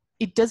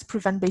does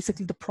prevent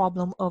basically the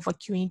problem of a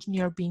QA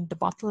engineer being the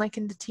bottleneck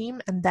in the team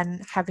and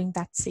then having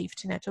that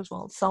safety net as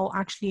well. So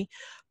actually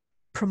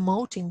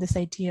promoting this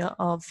idea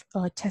of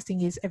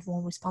testing is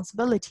everyone's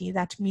responsibility.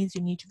 That means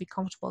you need to be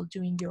comfortable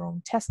doing your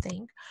own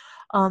testing.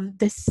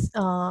 This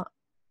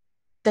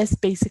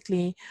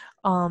basically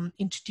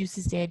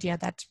introduces the idea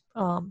that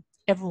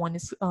everyone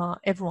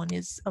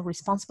is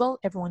responsible,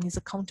 everyone is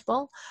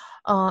accountable,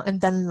 and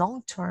then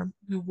long term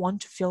we want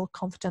to feel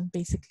confident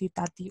basically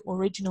that the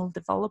original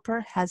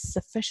developer has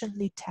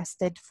sufficiently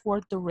tested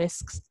for the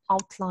risks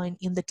outlined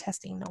in the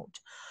testing note.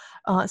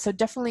 So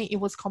definitely it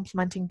was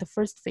complementing the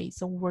first phase.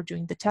 So we were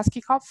doing the test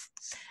kickoff,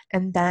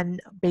 and then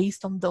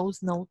based on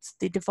those notes,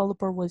 the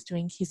developer was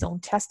doing his own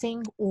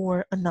testing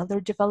or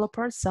another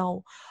developer.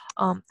 So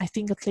I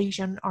think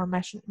Atlassian are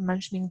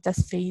mentioning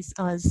this phase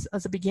as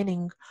a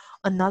beginning.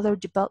 Another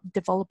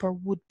developer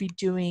would be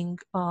doing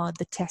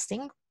the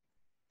testing.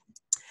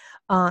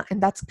 And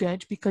that's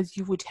good because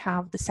you would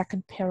have the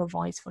second pair of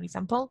eyes, for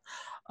example.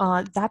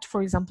 That,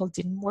 for example,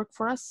 didn't work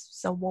for us.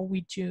 So what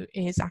we do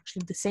is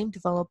actually the same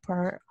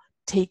developer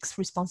takes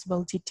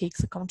responsibility,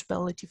 takes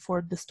accountability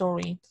for the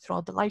story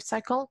throughout the life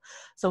cycle.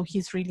 So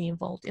he's really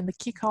involved in the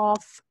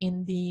kickoff,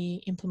 in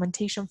the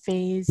implementation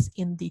phase,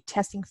 in the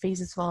testing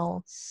phase as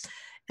well.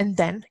 And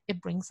then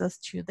it brings us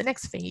to the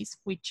next phase,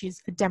 which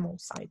is a demo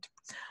side.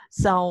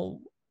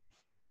 So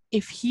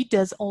if he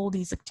does all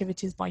these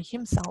activities by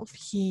himself,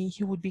 he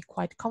would be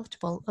quite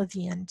comfortable at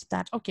the end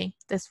that, okay,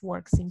 this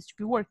work seems to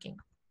be working.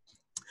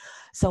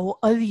 So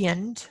at the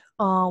end,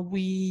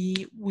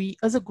 we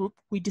as a group,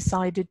 we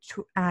decided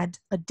to add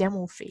a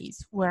demo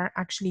phase where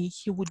actually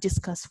he would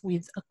discuss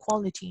with a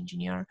quality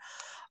engineer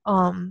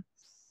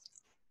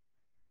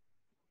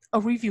a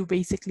review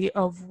basically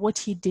of what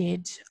he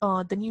did,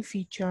 the new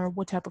feature,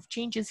 what type of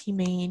changes he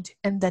made,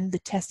 and then the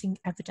testing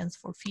evidence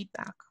for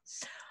feedback.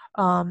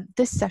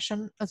 This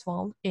session as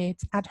well,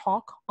 it's ad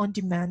hoc, on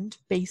demand,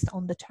 based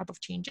on the type of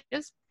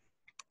changes.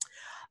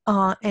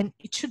 And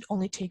it should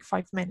only take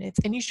 5 minutes.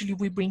 And usually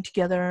we bring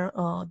together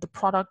the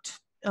product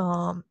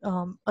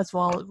as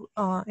well,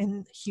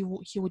 and he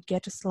would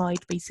get a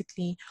slide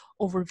basically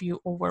overview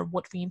over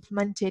what we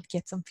implemented,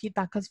 get some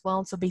feedback as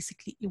well. So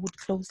basically it would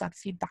close that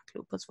feedback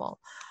loop as well.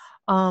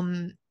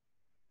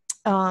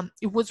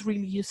 It was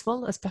really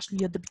useful,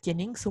 especially at the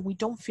beginning. So we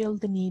don't feel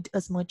the need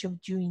as much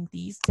of doing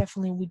these.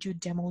 Definitely we do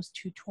demos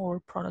to our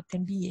product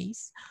and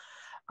VAs.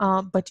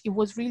 But it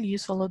was really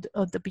useful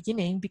at the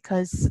beginning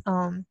because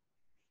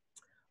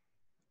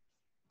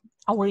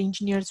our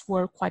engineers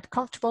were quite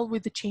comfortable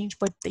with the change,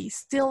 but they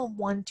still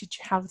wanted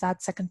to have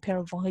that second pair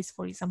of eyes,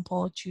 for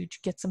example, to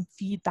get some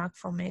feedback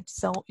from it.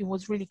 So it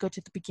was really good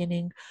at the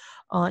beginning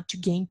to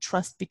gain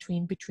trust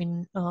between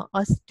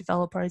us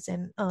developers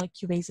and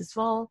QAs as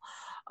well.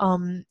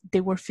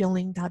 They were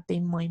feeling that they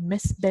might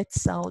miss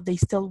bits, so they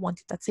still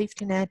wanted that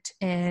safety net.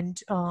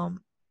 And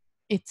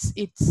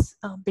it's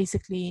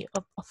basically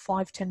a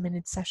 5-10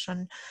 minute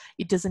session.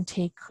 It doesn't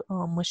take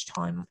much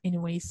time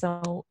anyway,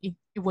 so it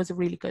was a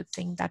really good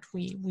thing that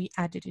we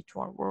added it to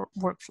our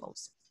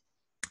workflows.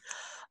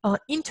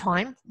 In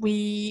time,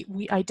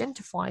 we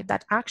identified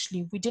that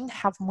actually we didn't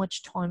have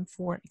much time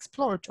for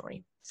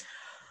exploratory.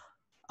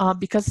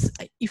 Because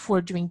if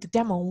we're doing the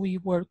demo, we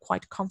were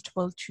quite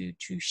comfortable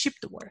to ship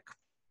the work.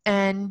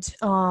 And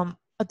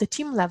at the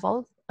team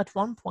level, at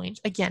one point,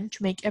 again,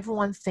 to make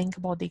everyone think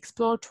about the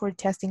exploratory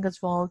testing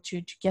as well,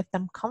 to get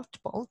them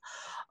comfortable,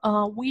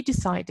 we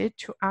decided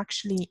to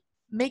actually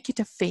make it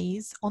a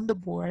phase on the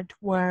board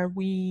where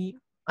we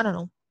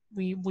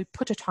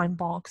put a time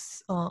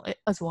box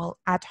as well,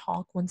 ad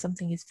hoc, when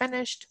something is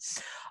finished,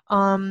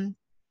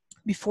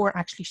 before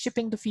actually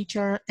shipping the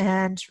feature.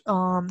 And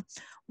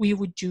we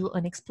would do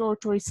an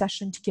exploratory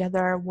session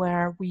together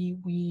where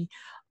we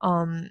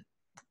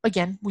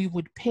again, we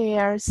would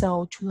pair,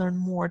 so to learn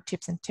more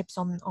tips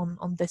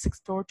on this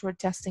exploratory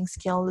testing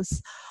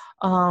skills.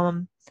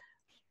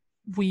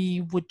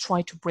 We would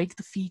try to break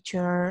the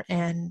feature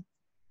and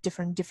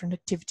different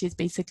activities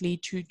basically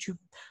to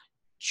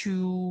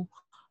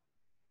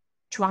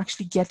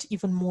actually get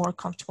even more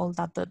comfortable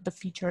that the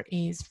feature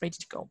is ready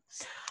to go.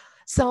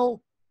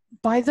 So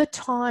by the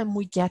time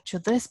we get to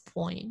this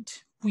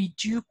point, we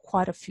do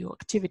quite a few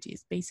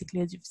activities,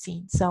 basically, as you've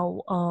seen.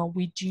 So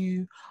we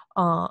do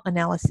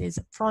analysis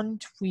up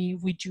front, we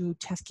do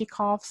test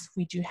kickoffs,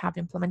 we do have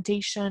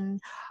implementation,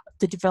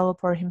 the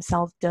developer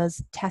himself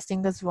does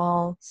testing as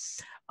well.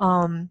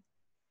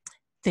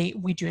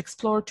 We do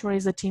exploratory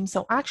as a team.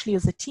 So actually,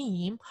 as a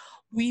team,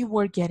 we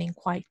were getting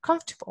quite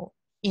comfortable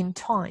in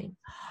time.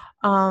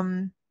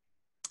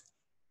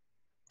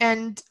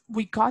 And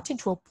we got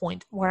into a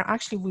point where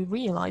actually we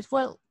realized,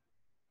 well,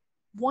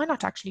 why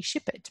not actually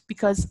ship it?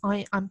 Because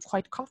I'm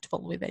quite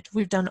comfortable with it.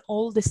 We've done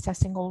all this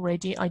testing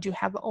already. I do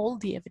have all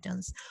the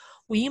evidence.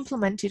 We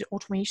implemented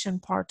automation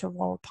part of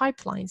our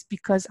pipelines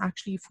because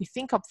actually, if we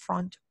think up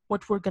front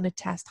what we're going to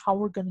test, how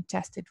we're going to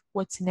test it,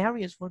 what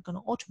scenarios we're going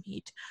to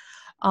automate,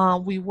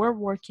 we were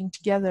working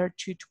together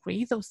to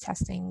create those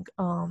testing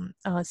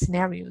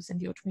scenarios and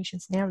the automation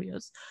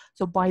scenarios.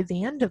 So by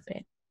the end of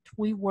it,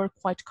 we were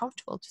quite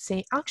comfortable to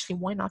say, actually,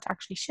 why not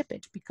actually ship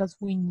it? Because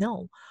we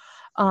know.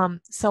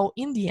 So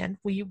in the end,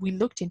 we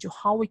looked into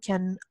how we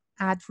can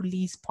add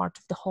release part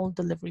of the whole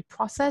delivery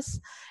process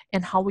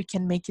and how we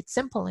can make it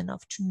simple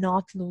enough to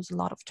not lose a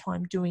lot of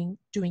time doing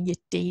it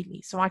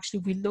daily. So actually,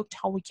 we looked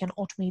how we can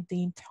automate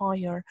the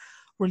entire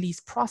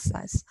release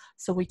process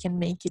so we can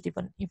make it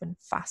even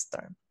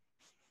faster.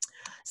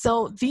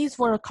 So these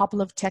were a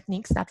couple of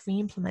techniques that we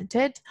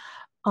implemented.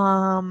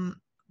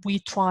 We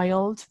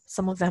trialed,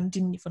 some of them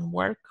didn't even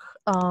work.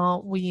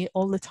 We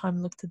all the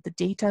time looked at the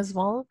data as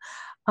well.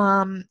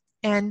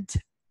 And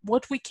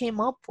what we came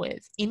up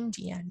with in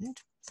the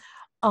end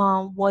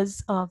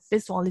was a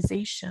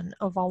visualization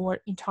of our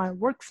entire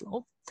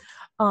workflow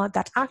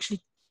that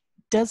actually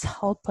does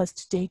help us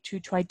today to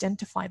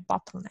identify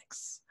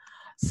bottlenecks.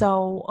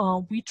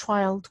 So we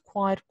trialed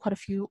quite a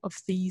few of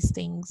these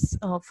things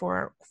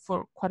for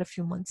quite a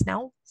few months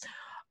now.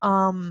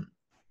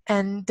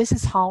 And this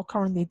is how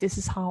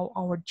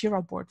our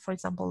Jira board, for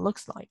example,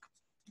 looks like.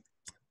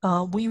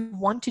 We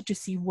wanted to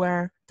see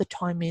where the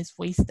time is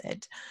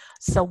wasted.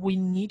 So we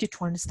needed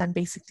to understand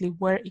basically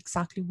where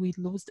exactly we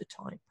lose the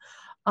time.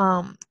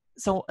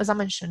 So as I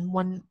mentioned,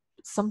 when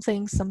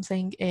something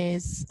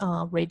is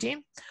ready,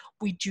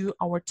 we do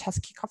our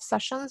test kickoff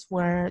sessions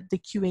where the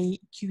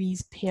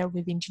QAs pair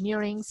with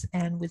engineerings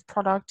and with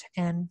product,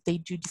 and they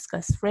do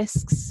discuss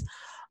risks,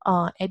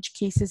 edge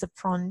cases up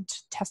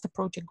front, test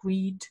approach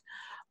agreed.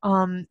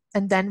 And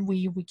then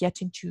we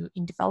get into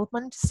in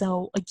development.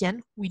 So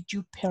again, we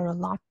do pair a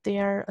lot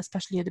there,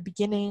 especially at the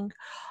beginning.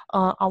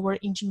 Our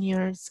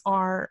engineers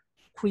are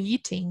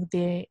creating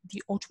the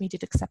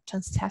automated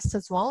acceptance tests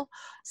as well.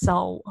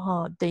 So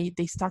they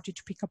started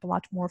to pick up a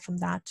lot more from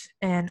that.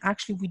 And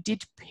actually we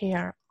did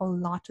pair a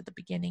lot at the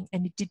beginning,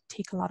 and it did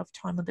take a lot of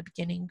time at the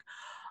beginning,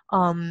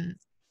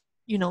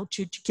 you know,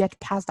 to get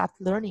past that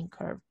learning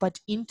curve. But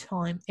in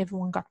time,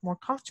 everyone got more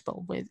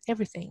comfortable with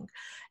everything.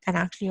 And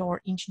actually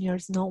our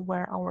engineers know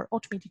where our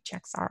automated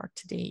checks are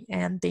today,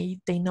 and they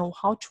know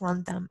how to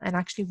run them. And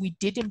actually we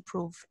did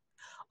improve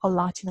a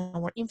lot in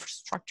our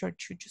infrastructure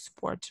to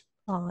support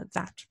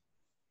that.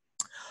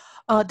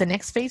 The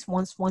next phase,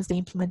 once they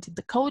implemented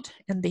the code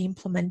and they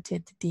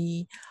implemented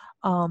the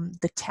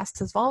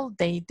test as well,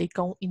 they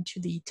go into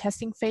the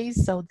testing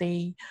phase. So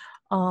they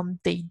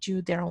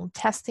do their own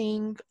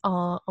testing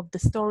of the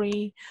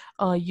story,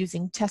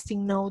 using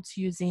testing notes,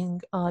 using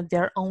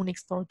their own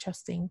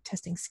exploratory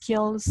testing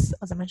skills.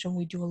 As I mentioned,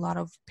 we do a lot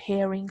of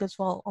pairing as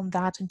well on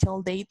that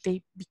until they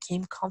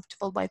became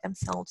comfortable by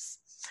themselves.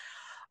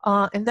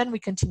 And then we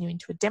continue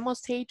into a demo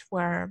state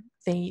where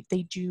they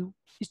do,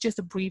 it's just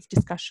a brief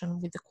discussion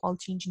with the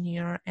quality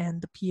engineer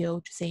and the PO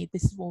to say,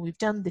 this is what we've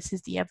done, this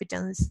is the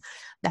evidence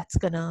that's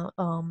gonna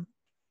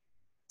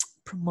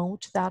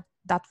promote that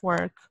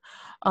work.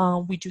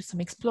 We do some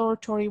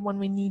exploratory when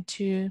we need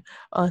to,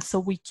 so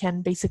we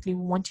can basically,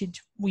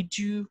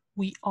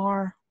 we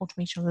are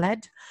automation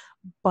led,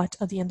 but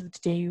at the end of the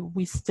day,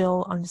 we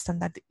still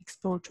understand that the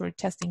exploratory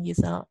testing is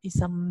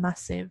a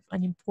massive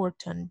and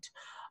important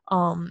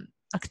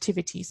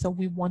activity. So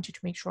we wanted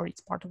to make sure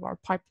it's part of our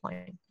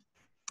pipeline.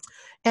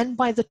 And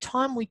by the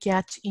time we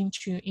get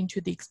into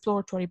the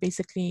exploratory,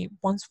 basically,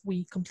 once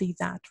we complete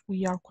that,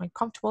 we are quite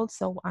comfortable.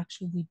 So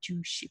actually we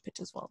do ship it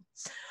as well.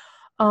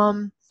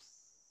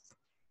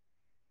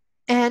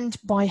 And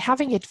by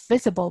having it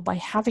visible, by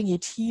having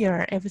it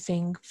here,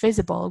 everything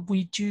visible,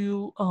 we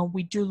do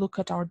look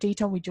at our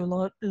data, we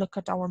do look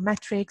at our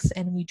metrics,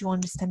 and we do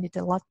understand it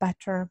a lot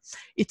better.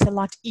 It's a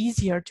lot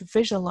easier to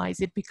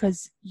visualize it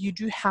because you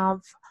do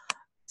have,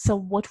 so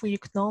what we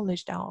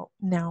acknowledge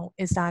now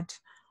is that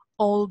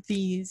all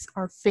these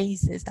are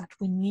phases that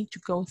we need to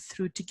go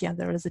through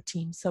together as a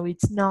team. So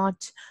it's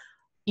not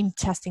in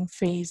testing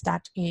phase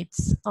that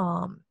it's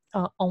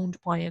owned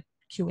by a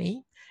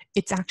QA.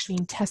 It's actually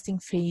in testing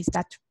phase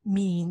that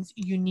means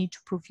you need to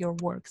prove your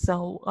work.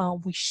 So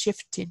we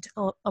shifted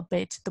a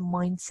bit the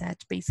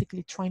mindset,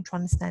 basically trying to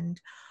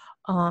understand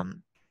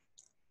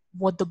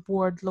what the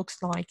board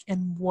looks like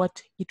and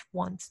what it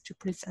wants to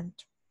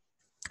present.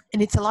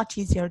 And it's a lot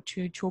easier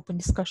to open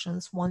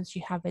discussions once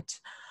you have it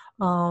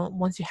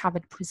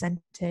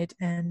presented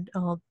and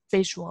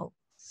visual.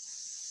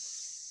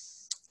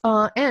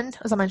 And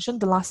as I mentioned,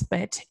 the last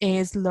bit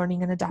is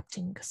learning and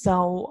adapting.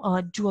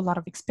 So do a lot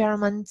of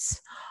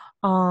experiments.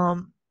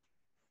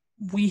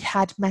 We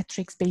had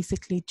metrics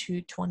basically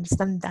to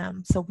understand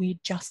them. So we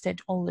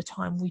adjusted all the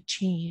time, we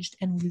changed,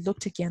 and we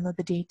looked again at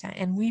the data.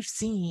 And we've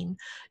seen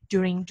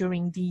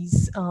during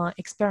these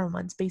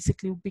experiments,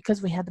 basically,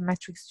 because we had the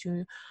metrics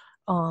to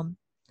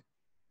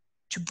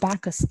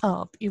back us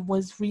up, it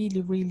was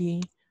really,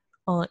 really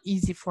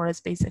easy for us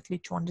basically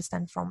to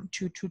understand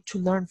to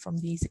learn from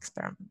these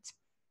experiments.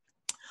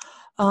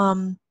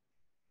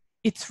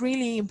 It's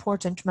really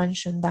important to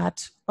mention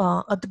that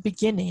at the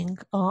beginning,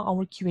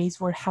 our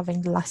QAs were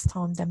having less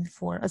time than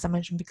before, as I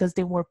mentioned, because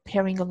they were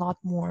pairing a lot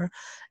more,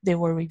 they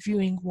were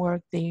reviewing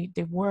work, they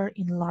were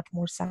in a lot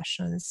more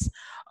sessions.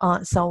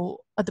 So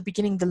at the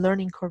beginning, the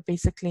learning curve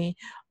basically,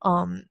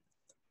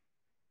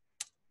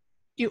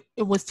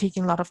 it was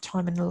taking a lot of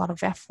time and a lot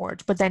of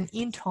effort, but then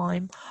in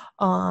time,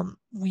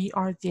 we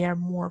are there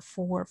more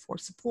for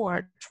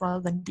support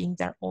rather than being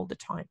there all the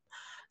time.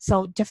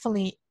 So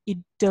definitely it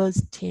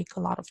does take a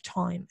lot of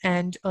time,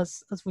 and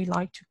as we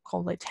like to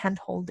call it,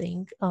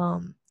 hand-holding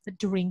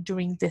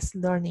during this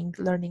learning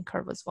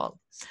curve as well.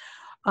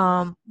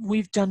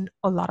 We've done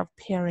a lot of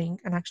pairing,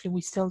 and actually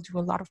we still do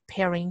a lot of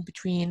pairing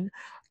between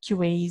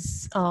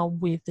QAs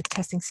with the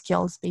testing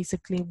skills,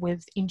 basically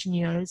with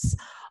engineers,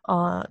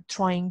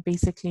 trying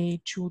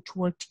basically to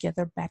work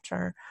together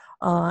better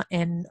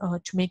and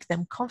to make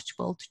them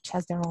comfortable to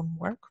test their own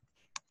work.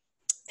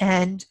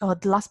 And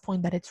the last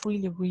point that it's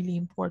really, really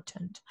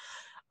important,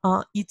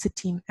 it's a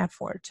team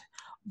effort.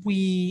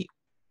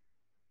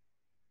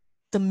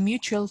 The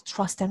mutual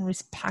trust and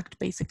respect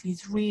basically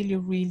is really,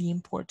 really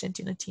important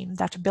in a team.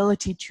 That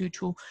ability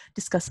to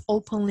discuss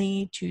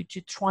openly, to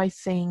try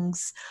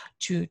things,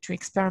 to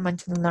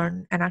experiment and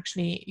learn. And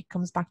actually it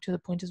comes back to the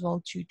point as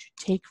well to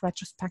take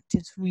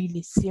retrospectives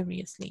really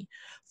seriously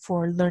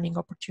for learning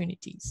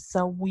opportunities.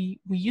 So we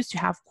used to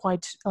have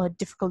quite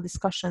difficult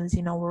discussions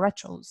in our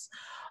retros,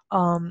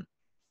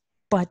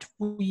 but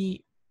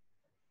we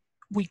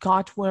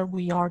got where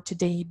we are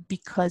today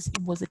because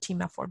it was a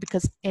team effort,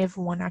 because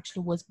everyone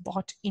actually was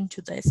bought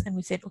into this, and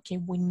we said, okay,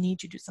 we need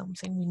to do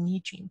something, we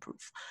need to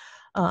improve.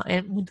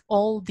 And with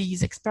all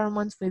these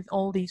experiments, with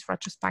all these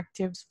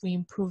retrospectives, we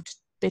improved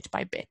bit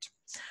by bit.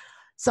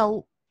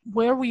 So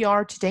where we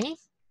are today,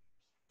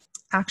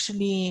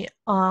 actually,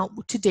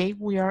 today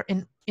we are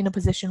in a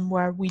position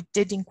where we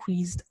did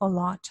increase a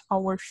lot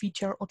our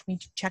feature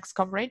automated checks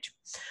coverage,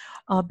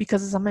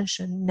 because as I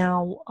mentioned,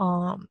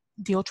 now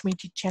the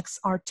automated checks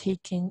are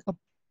taking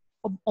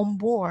on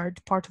board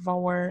part of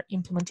our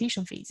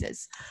implementation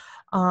phases.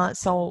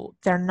 So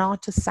they're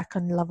not a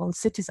second level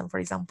citizen, for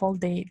example,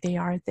 they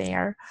are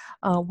there.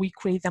 We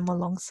create them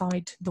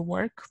alongside the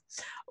work.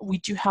 We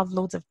do have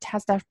loads of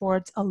test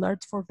dashboards,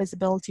 alerts for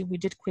visibility. We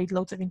did create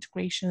loads of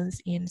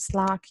integrations in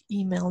Slack,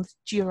 emails,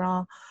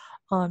 Jira,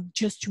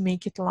 just to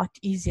make it a lot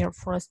easier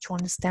for us to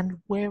understand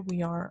where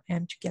we are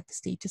and to get the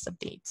status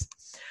updates.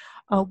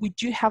 We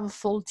do have a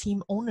full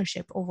team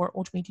ownership over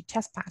automated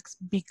test packs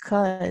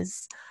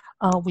because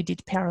we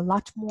did pair a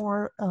lot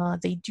more.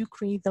 They do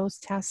create those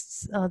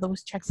tests,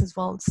 those checks as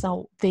well.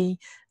 So they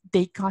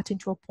got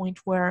into a point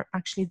where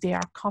actually they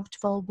are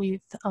comfortable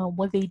with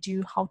what they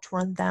do, how to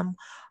run them,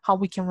 how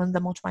we can run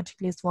them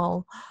automatically as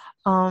well.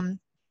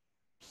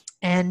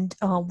 And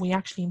we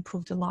actually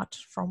improved a lot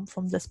from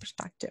this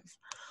perspective.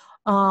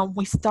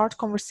 We start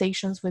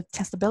conversations with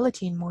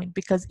testability in mind,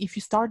 because if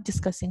you start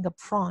discussing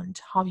upfront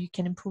how you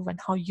can improve and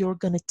how you're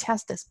going to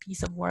test this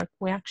piece of work,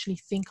 we actually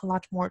think a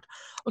lot more,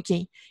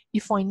 okay,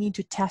 if I need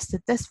to test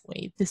it this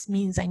way, this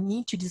means I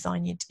need to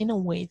design it in a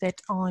way that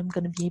I'm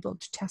going to be able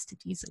to test it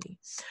easily.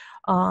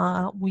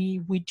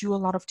 We do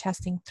a lot of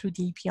testing through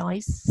the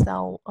APIs,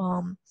 so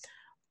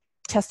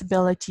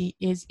testability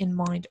is in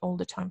mind all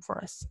the time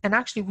for us. And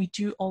actually, we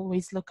do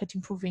always look at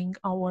improving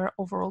our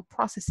overall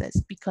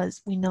processes,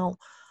 because we know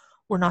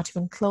we're not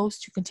even close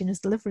to continuous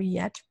delivery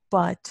yet,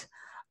 but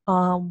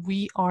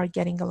we are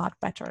getting a lot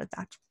better at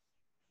that.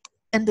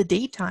 And the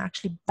data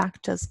actually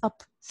backed us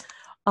up.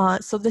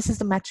 So this is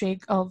the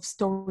metric of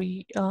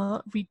story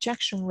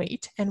rejection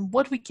rate. And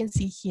what we can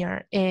see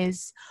here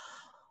is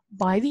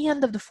by the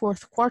end of the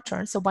fourth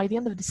quarter, so by the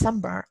end of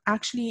December,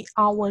 actually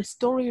our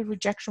story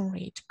rejection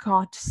rate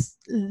got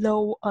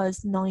low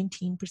as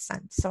 19%.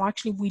 So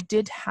actually we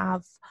did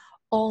have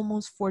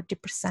almost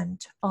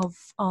 40% of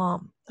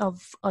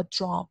a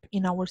drop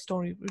in our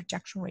story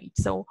rejection rate.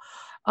 So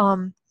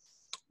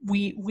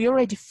we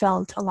already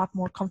felt a lot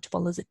more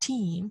comfortable as a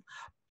team,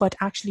 but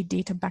actually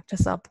data backed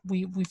us up.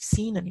 We've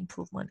seen an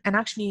improvement. And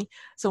actually,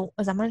 so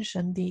as I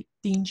mentioned, the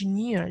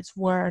engineers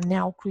were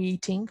now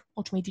creating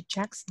automated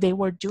checks. They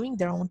were doing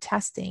their own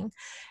testing.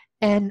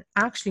 And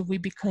actually we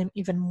became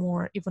even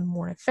more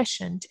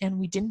efficient, and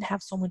we didn't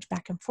have so much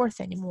back and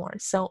forth anymore.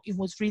 So it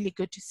was really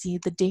good to see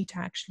the data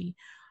actually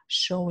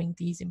showing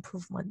these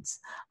improvements.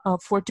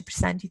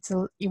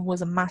 40%, it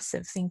was a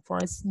massive thing for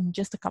us in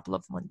just a couple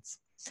of months.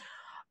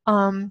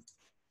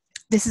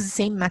 This is the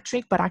same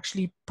metric, but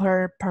actually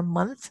per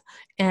month.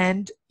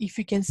 And if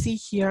you can see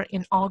here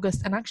in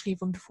August, and actually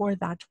even before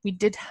that, we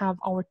did have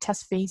our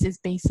test phases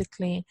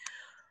basically.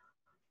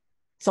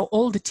 So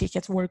all the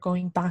tickets were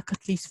going back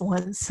at least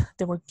once.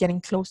 They were getting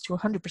close to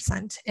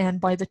 100%.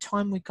 And by the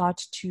time we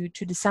got to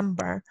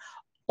December,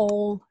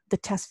 all the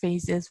test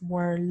phases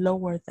were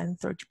lower than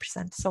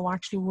 30%. So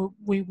actually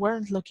we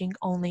weren't looking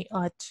only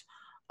at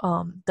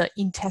the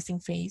in-testing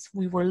phase.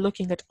 We were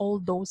looking at all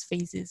those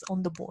phases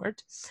on the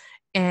board.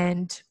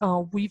 And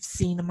we've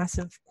seen a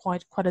massive,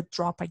 quite a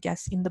drop, I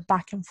guess, in the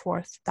back and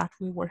forth that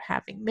we were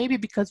having. Maybe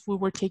because we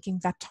were taking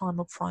that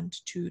time up front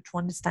to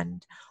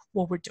understand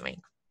what we're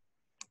doing.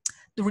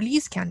 The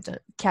release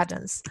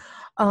cadence.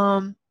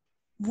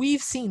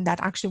 We've seen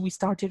that actually we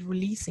started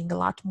releasing a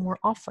lot more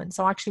often.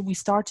 So actually we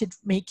started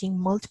making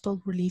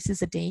multiple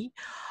releases a day.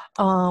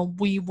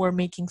 We were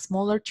making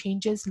smaller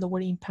changes, lower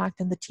impact,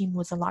 and the team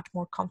was a lot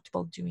more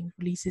comfortable doing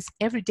releases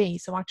every day.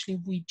 So actually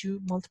we do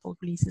multiple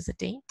releases a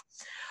day.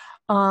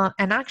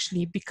 And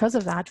actually, because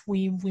of that,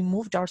 we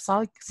moved our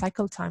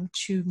cycle time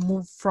to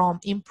move from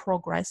in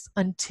progress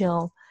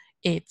until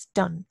it's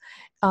done.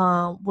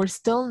 We're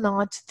still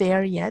not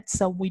there yet.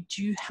 So we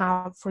do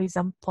have, for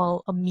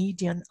example, a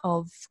median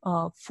of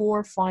 4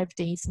 or 5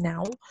 days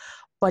now,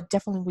 but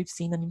definitely we've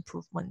seen an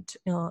improvement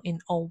in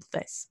all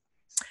this.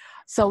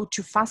 So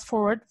to fast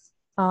forward,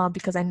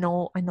 because I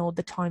know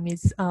the time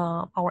is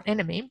our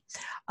enemy,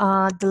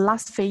 the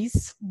last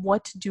phase,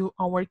 what do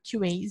our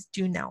QAs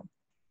do now?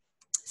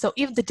 So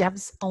if the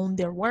devs own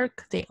their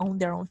work, they own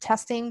their own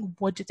testing,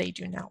 what do they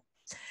do now?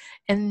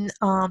 And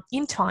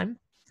in time,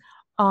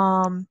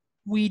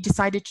 we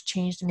decided to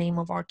change the name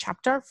of our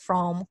chapter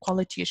from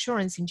quality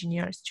assurance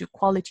engineers to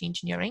quality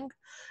engineering,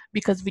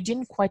 because we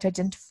didn't quite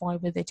identify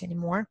with it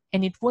anymore.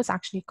 And it was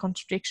actually a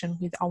contradiction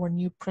with our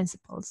new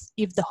principles.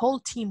 If the whole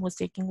team was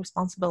taking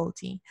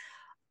responsibility,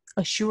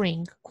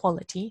 assuring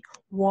quality,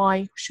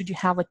 why should you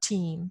have a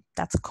team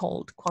that's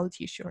called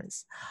quality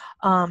assurance?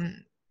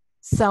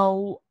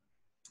 So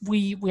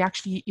we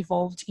actually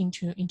evolved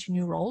into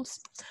new roles.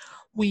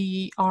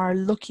 We are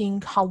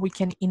looking how we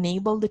can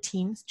enable the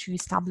teams to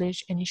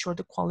establish and ensure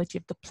the quality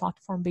of the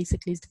platform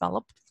basically is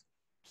developed.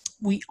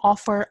 We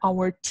offer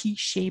our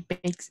T-shaped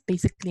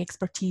basically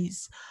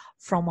expertise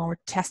from our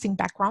testing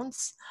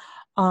backgrounds.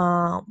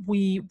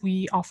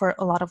 We offer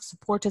a lot of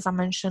support, as I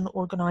mentioned,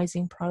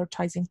 organizing,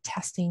 prioritizing,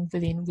 testing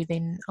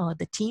within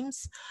the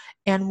teams,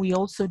 and we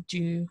also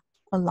do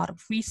a lot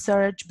of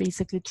research,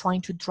 basically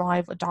trying to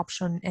drive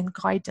adoption and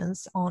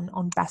guidance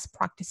on best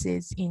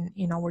practices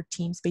in our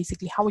teams,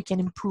 basically how we can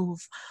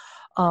improve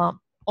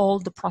all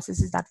the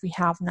processes that we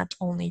have, not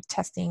only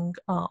testing,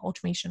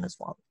 automation as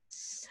well.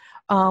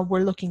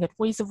 We're looking at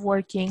ways of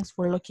working,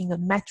 we're looking at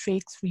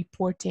metrics,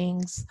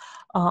 reportings.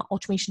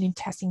 Automation in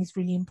testing is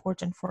really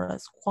important for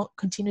us.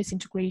 Continuous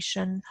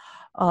integration,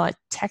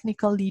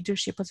 technical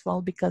leadership as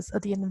well, because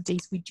at the end of the day,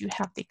 we do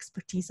have the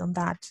expertise on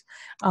that,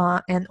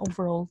 and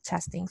overall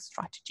testing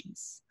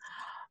strategies.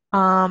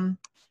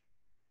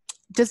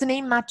 Does the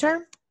name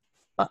matter?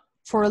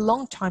 For a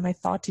long time, I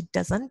thought it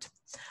doesn't.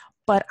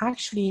 But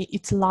actually,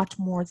 it's a lot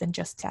more than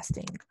just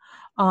testing.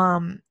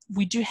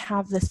 We do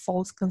have this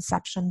false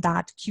conception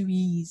that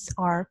QEs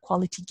are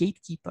quality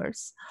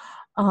gatekeepers.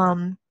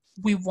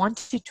 We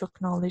wanted to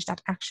acknowledge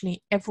that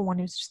actually everyone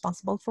is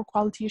responsible for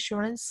quality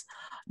assurance,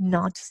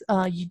 not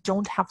you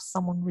don't have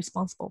someone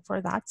responsible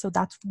for that. So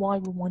that's why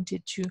we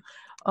wanted to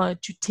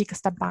take a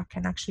step back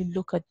and actually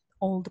look at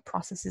all the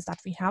processes that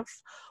we have.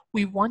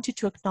 We wanted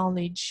to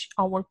acknowledge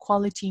our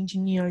quality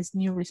engineers'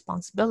 new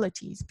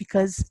responsibilities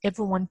because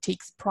everyone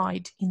takes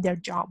pride in their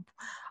job.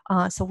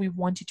 So we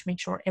wanted to make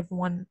sure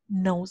everyone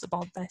knows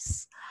about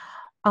this.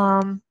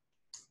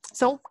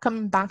 So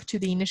coming back to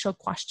the initial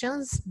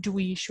questions, do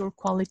we assure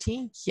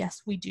quality?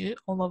 Yes, we do,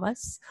 all of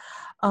us.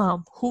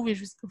 Who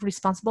is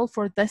responsible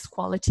for this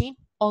quality?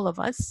 All of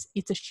us.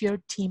 It's a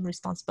shared team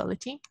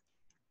responsibility.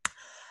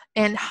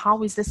 And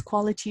how is this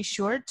quality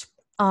assured?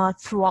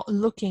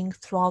 Looking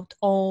throughout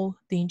all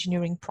the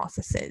engineering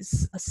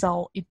processes.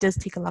 So it does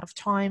take a lot of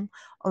time,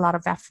 a lot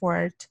of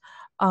effort,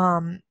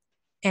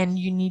 and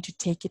you need to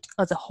take it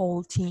as a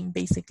whole team,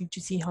 basically, to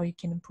see how you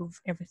can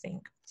improve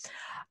everything.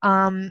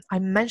 I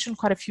mentioned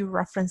quite a few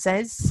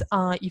references.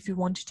 If you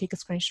want to take a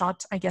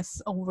screenshot, I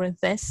guess, over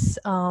this.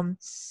 I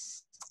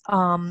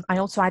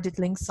also added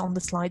links on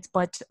the slides,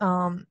 but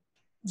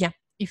yeah,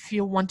 if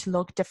you want to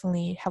look,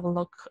 definitely have a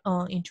look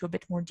into a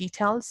bit more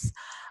details.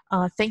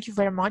 Thank you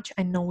very much.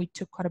 I know we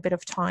took quite a bit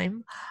of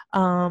time,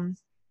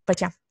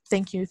 but yeah,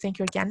 thank you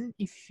again.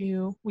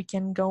 We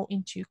can go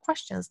into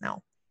questions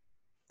now.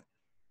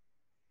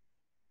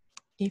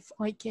 If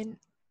I can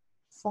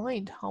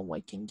find how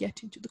I can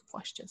get into the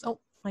questions. Oh,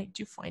 I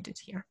do find it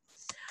here.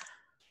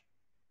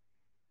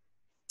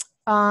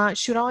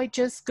 Should I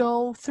just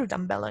go through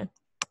them, Bella?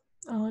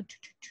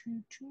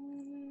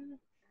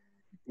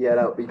 Yeah,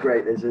 that would be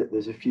great.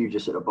 There's a few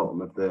just at the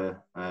bottom of the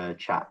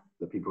chat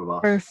that people have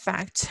asked.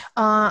 Perfect.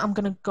 I'm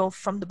gonna go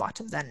from the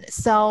bottom then.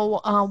 So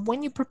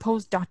when you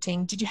proposed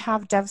dotting, did you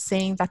have devs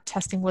saying that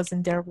testing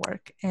wasn't their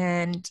work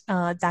and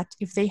that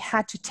if they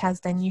had to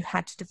test, then you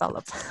had to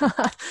develop?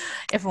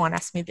 Everyone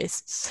asked me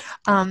this.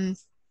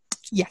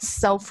 Yes,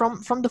 so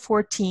from the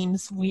 4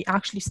 teams, we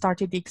actually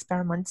started the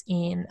experiments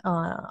in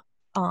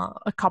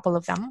a couple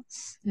of them,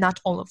 not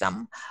all of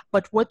them.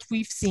 But what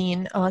we've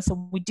seen,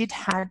 so we did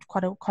had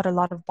quite a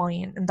lot of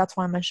buy-in, and that's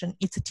why I mentioned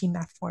it's a team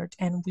effort,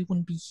 and we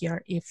wouldn't be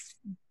here if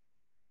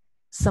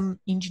some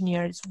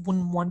engineers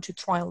wouldn't want to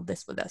trial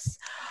this with us.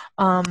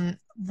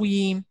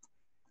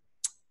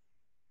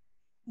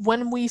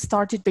 When we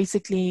started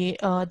basically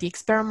the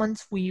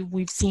experiments, we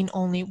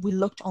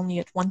looked only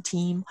at one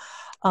team,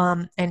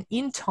 and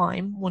in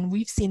time, when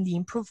we've seen the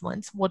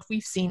improvements, what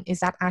we've seen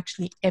is that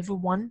actually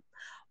everyone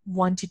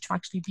wanted to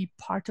actually be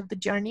part of the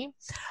journey.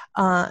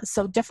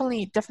 So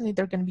definitely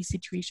there are going to be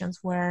situations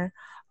where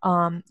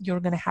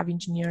you're going to have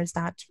engineers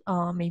that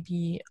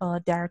maybe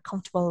they're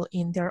comfortable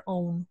in their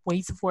own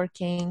ways of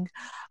working.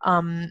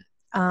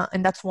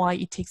 And that's why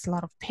it takes a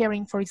lot of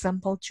pairing, for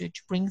example, to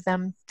bring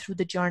them through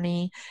the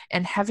journey,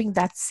 and having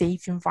that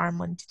safe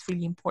environment. It's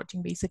really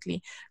important,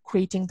 basically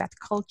creating that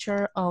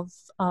culture of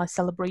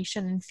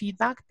celebration and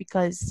feedback,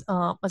 because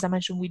as I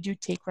mentioned, we do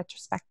take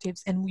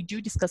retrospectives and we do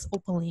discuss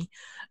openly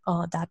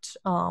that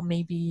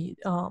maybe,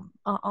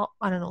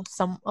 I don't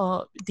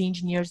know, the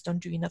engineers don't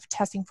do enough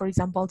testing, for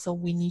example, so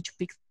we need to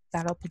pick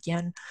that up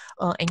again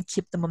and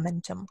keep the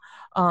momentum.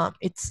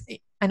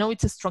 I know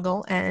it's a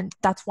struggle, and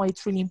that's why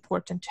it's really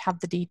important to have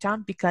the data,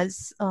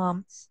 because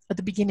at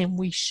the beginning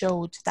we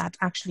showed that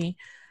actually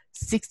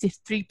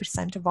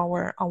 63% of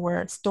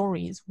our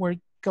stories were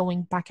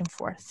going back and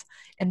forth,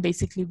 and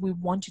basically we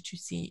wanted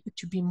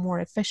to be more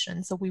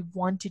efficient, so we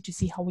wanted to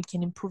see how we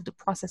can improve the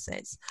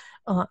processes,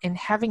 and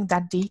having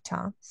that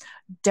data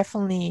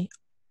definitely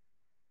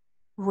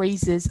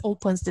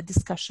opens the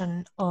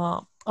discussion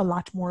a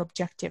lot more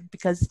objective,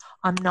 because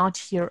I'm not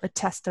here a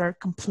tester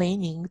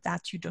complaining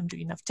that you don't do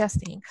enough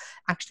testing.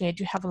 Actually, I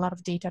do have a lot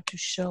of data to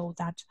show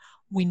that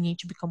we need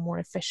to become more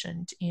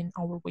efficient in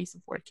our ways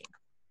of working.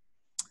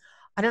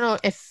 I don't know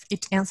if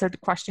it answered the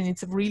question.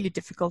 It's a really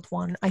difficult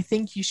one. I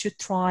think you should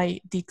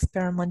try the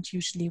experiment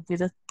usually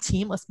with a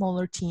team, a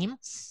smaller team,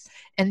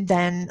 and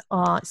then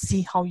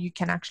see how you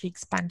can actually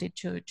expand it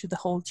to the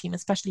whole team,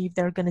 especially if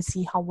they're going to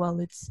see how well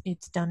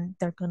it's done.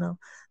 They're gonna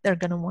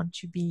want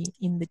to be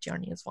in the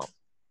journey as well.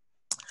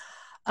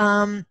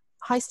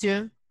 Hi,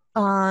 Stu.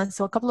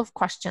 So a couple of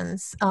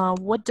questions.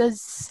 What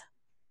does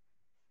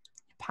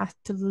path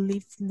to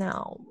live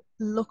now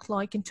look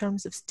like in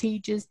terms of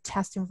stages,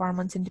 test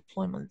environments, and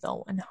deployment,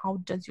 though? And how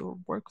does your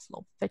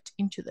workflow fit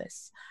into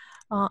this?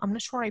 I'm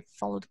not sure I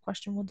followed the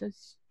question. What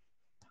does...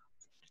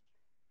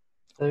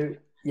 So,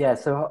 yeah,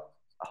 so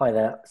hi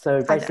there.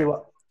 So Hi basically there.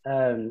 what,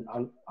 I'm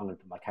going to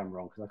put my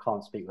camera on because I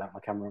can't speak without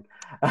my camera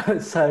on.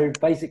 So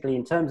basically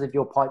in terms of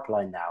your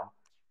pipeline now,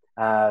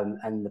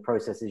 and the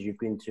processes you've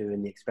been to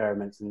and the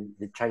experiments and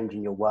the change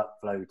in your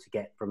workflow to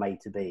get from A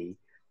to B,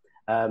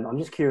 I'm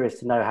just curious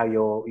to know how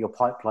your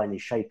pipeline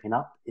is shaping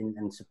up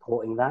and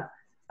supporting that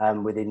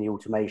within the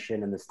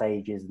automation and the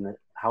stages and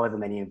however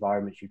many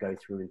environments you go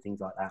through and things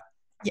like that.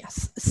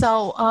 Yes.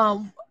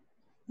 So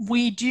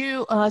we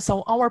do,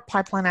 so our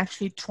pipeline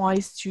actually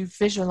tries to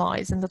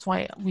visualize, and that's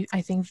why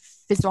I think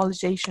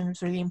visualization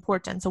is really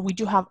important. So we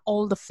do have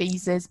all the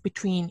phases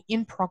between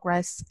in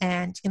progress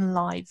and in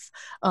live,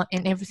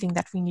 and everything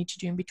that we need to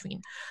do in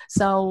between.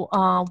 So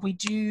we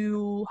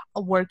do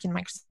work in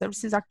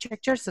microservices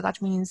architecture. So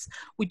that means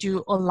we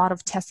do a lot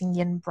of testing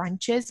in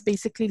branches,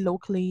 basically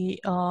locally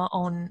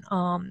on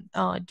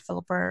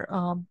developer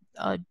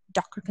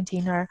Docker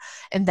container.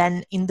 And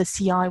then in the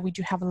CI, we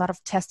do have a lot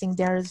of testing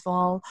there as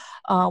well.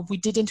 We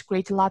did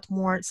integrate a lot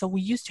more. So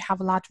we used to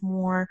have a lot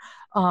more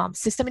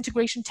system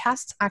integration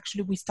tests.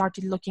 Actually, we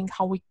started looking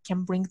how we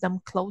can bring them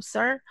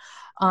closer.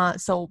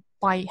 So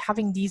by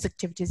having these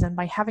activities and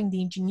by having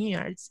the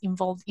engineers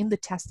involved in the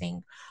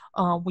testing,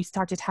 we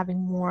started having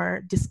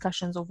more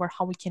discussions over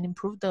how we can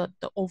improve the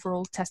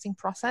overall testing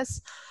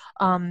process.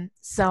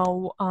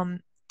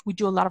 We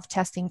do a lot of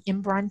testing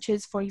in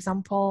branches, for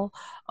example.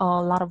 A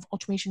lot of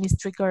automation is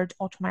triggered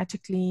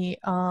automatically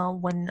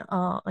when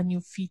a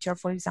new feature,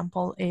 for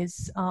example,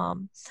 is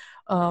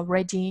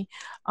ready.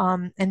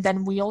 And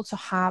then we also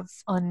have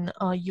an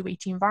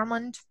UAT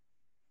environment,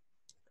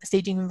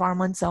 staging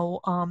environment.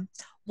 So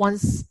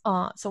once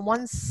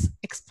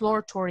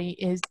exploratory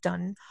is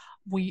done,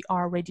 we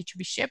are ready to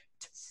be shipped.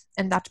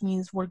 And that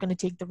means we're going to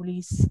take the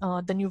release,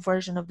 the new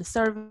version of the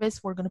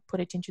service, we're going to put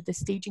it into the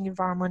staging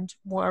environment,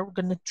 where we're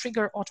going to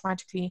trigger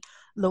automatically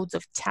loads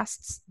of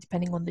tests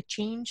depending on the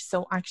change.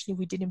 So actually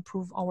we did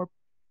improve our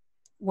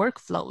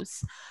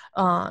workflows.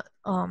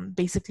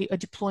 Basically a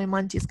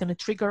deployment is going to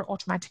trigger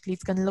automatically.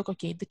 It's going to look,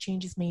 okay, the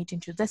change is made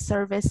into this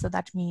service. So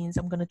that means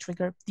I'm going to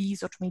trigger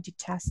these automated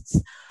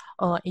tests,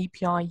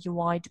 API,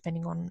 UI,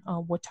 depending on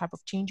what type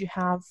of change you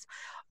have.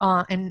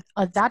 And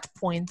at that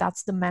point,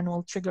 that's the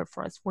manual trigger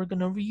for us. We're going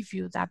to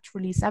review that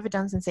release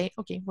evidence and say,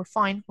 okay, we're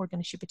fine. We're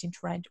going to ship it into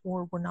red,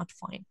 or we're not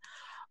fine.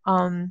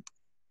 I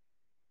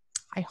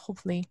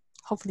hopefully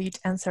it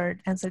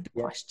answered the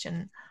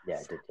question.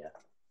 Yeah, it did, yeah.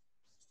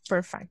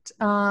 Perfect.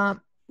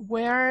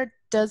 Where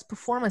does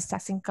performance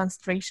testing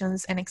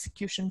considerations and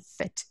execution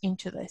fit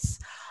into this?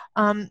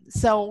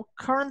 So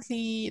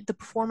currently, the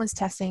performance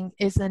testing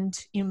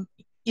isn't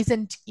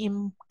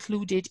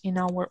included in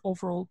our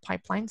overall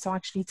pipeline. So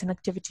actually, it's an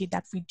activity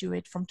that we do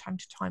it from time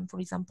to time. For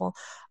example,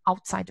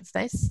 outside of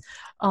this,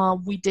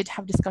 we did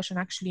have discussion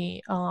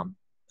actually.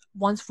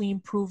 Once we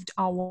improved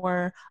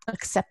our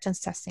acceptance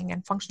testing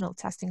and functional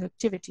testing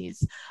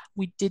activities,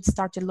 we did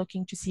start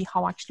looking to see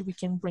how actually we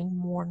can bring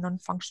more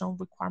non-functional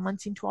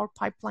requirements into our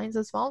pipelines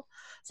as well.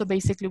 So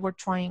basically we're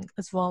trying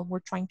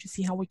to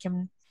see how we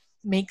can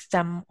make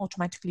them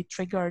automatically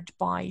triggered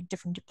by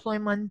different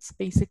deployments,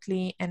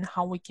 basically, and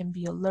how we can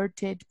be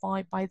alerted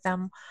by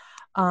them.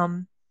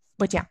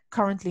 But yeah,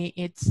 currently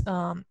it's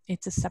a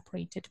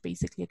separated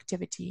basically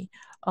activity.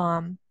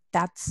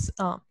 It's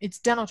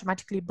done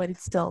automatically, but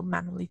it's still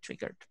manually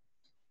triggered.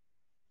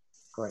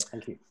 Great,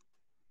 thank you.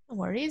 No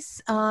worries.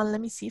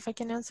 Let me see if I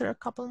can answer a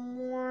couple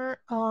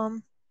more. I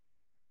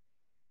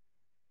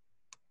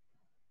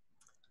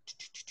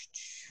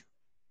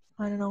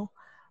don't know.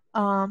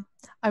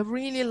 I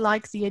really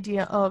like the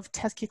idea of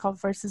test kickoff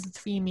versus the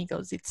three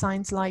amigos. It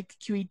sounds like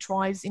QA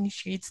drives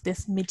initiates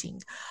this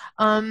meeting.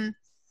 So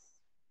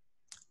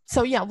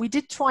yeah, we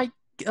did try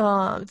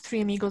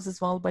Three Amigos as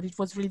well, but it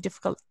was really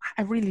difficult.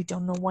 I really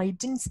don't know why it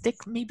didn't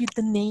stick. Maybe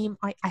the name,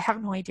 I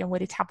have no idea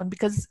what it happened,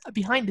 because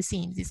behind the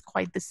scenes is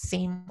quite the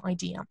same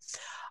idea.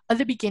 At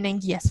the beginning,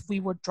 yes, we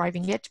were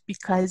driving it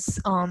because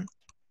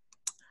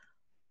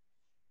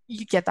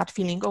you get that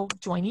feeling, oh,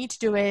 do I need to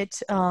do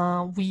it?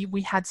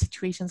 We had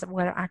situations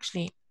where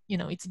actually,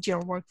 it's a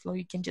Jira workflow,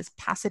 you can just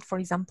pass it, for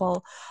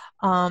example.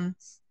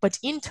 But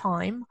in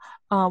time,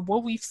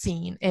 what we've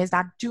seen is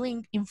that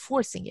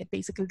enforcing it,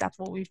 basically that's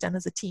what we've done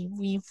as a team.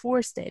 We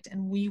enforced it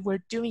and we were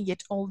doing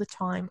it all the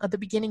time. At the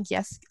beginning,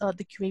 yes,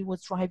 the QA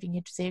was driving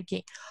it to say,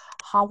 okay,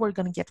 how we're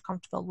going to get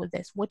comfortable with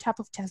this? What type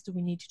of test do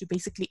we need to do?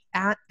 Basically,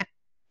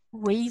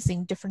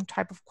 raising different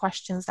type of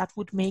questions that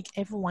would make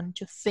everyone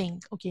to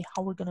think, okay,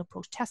 how we're going to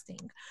approach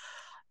testing.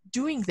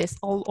 Doing this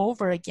all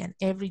over again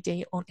every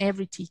day on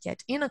every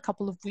ticket, in a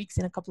couple of weeks,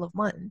 in a couple of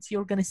months,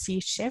 you're going to see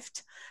a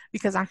shift,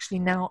 because actually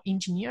now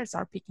engineers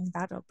are picking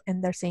that up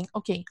and they're saying,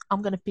 okay,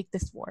 I'm going to pick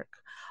this work.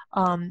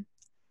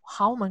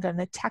 how am I going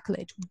to tackle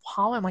it?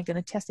 How am I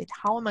going to test it?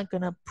 How am I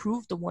going to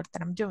prove the work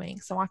that I'm doing?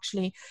 So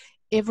actually,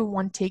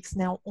 everyone takes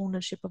now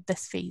ownership of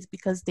this phase,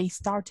 because they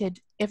started,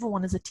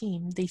 everyone as a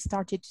team, they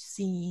started to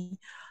see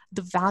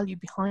the value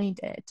behind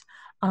it.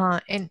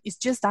 And it's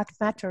just that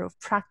matter of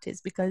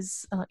practice,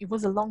 because it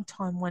was a long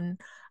time when,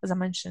 as I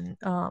mentioned,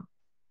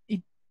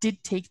 it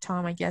did take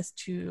time, I guess,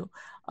 to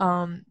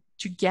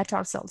get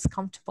ourselves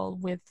comfortable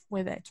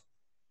with it.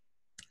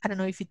 I don't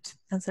know if it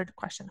answered the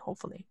question,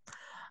 hopefully.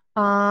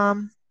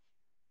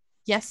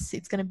 Yes,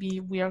 it's going to be,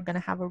 we are going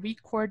to have a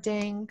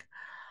recording.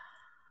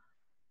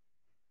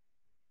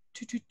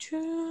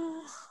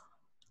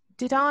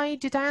 Did I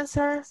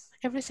answer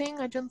everything?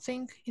 I don't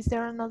think. Is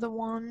there another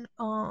one?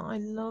 I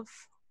love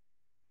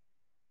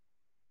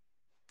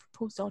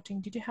proposed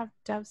auditing. Did you have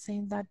Dev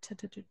saying that?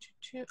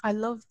 I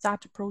love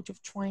that approach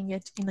of trying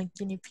it in a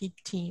guinea pig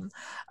team.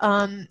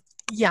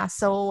 Yeah,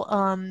 so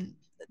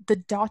the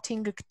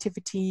dotting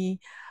activity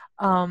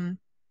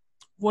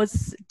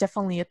was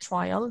definitely a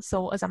trial.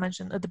 So as I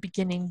mentioned at the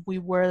beginning, we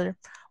were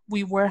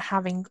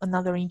having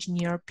another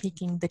engineer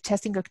picking the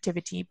testing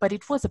activity, but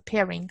it was a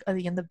pairing at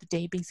the end of the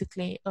day.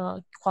 Basically,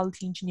 a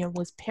quality engineer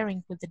was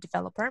pairing with the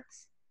developer.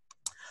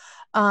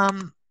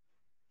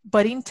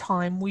 But in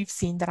time, we've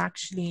seen that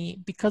actually,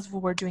 because we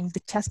were doing the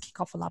test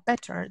kickoff a lot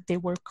better, they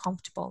were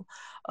comfortable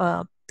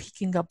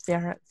picking up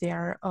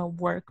their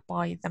work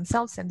by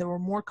themselves, and they were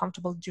more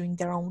comfortable doing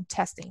their own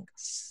testing.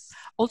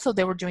 Also,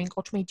 they were doing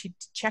automated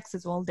checks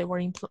as well.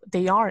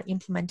 They are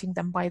implementing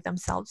them by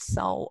themselves.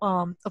 So,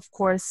 of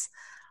course,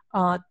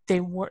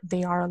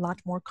 they are a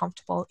lot more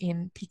comfortable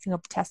in picking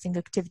up testing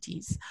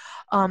activities.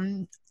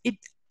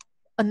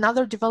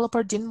 Another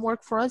developer didn't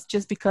work for us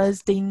just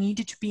because they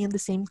needed to be in the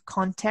same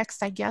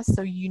context, I guess.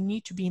 So you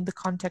need to be in the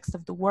context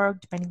of the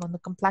work, depending on the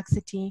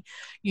complexity.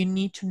 You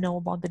need to know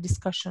about the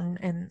discussion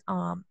and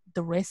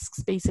the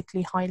risks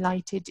basically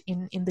highlighted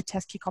in the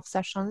test kickoff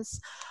sessions.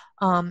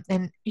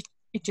 And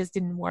it just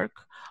didn't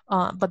work.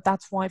 But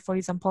that's why, for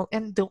example,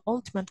 and the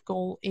ultimate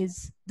goal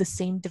is the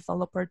same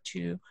developer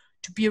to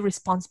be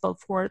responsible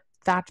for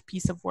that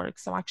piece of work.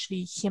 So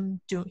actually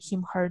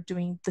her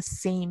doing the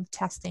same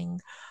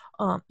testing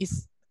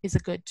is a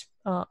good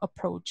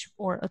approach,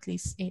 or at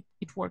least it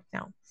worked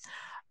now.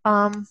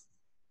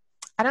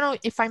 I don't know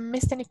if I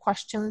missed any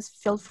questions.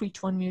 Feel free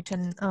to unmute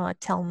and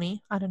tell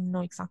me. I don't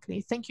know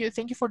exactly. Thank you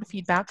for the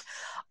feedback.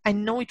 I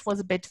know it was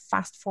a bit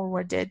fast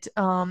forwarded.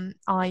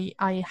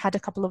 I had a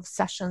couple of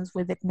sessions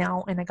with it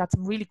now, and I got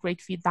some really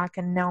great feedback.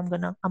 And now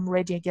I'm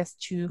ready, I guess,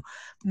 to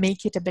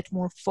make it a bit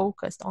more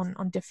focused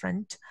on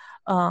different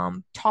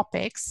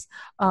topics.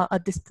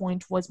 At this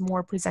point, was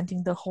more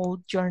presenting the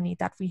whole journey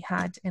that we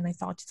had, and I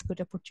thought it's a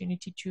good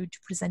opportunity to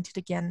present it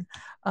again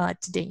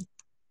today.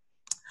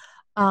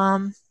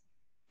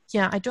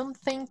 Yeah, I don't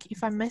think,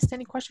 if I missed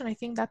any question, I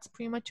think that's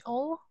pretty much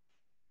all.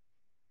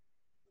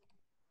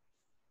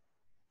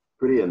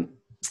 Brilliant.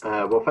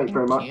 Well, thanks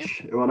very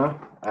much, Ioana.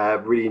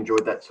 Really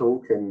enjoyed that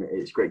talk, and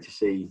it's great to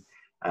see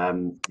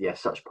yeah,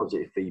 such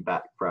positive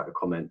feedback throughout the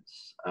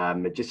comments.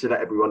 Just to let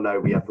everyone know,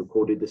 we have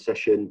recorded the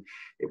session.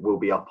 It will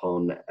be up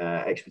on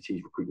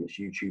Expertise Recruitment's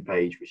YouTube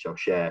page, which I'll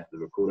share the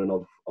recording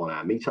of on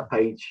our meetup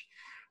page.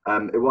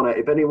 Ioana,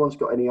 if anyone's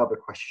got any other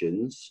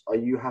questions, are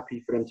you happy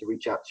for them to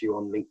reach out to you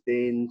on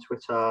LinkedIn,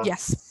 Twitter?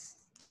 Yes,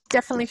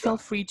 definitely feel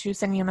free to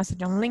send me a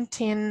message on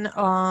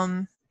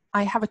LinkedIn.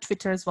 I have a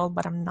Twitter as well,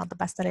 but I'm not the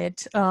best at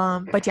it.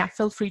 But yeah,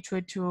 feel free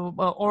to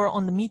or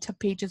on the meetup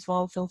page as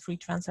well. Feel free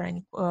to answer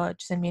any, to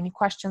send me any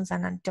questions,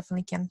 and I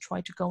definitely can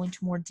try to go into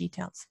more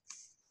details.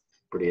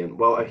 Brilliant.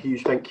 Well, a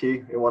huge thank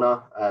you,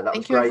 Ioana. That was great.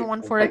 Thank you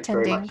everyone for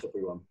attending. Very much,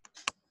 everyone.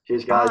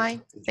 Cheers, guys.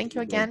 Bye. Thank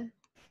you again.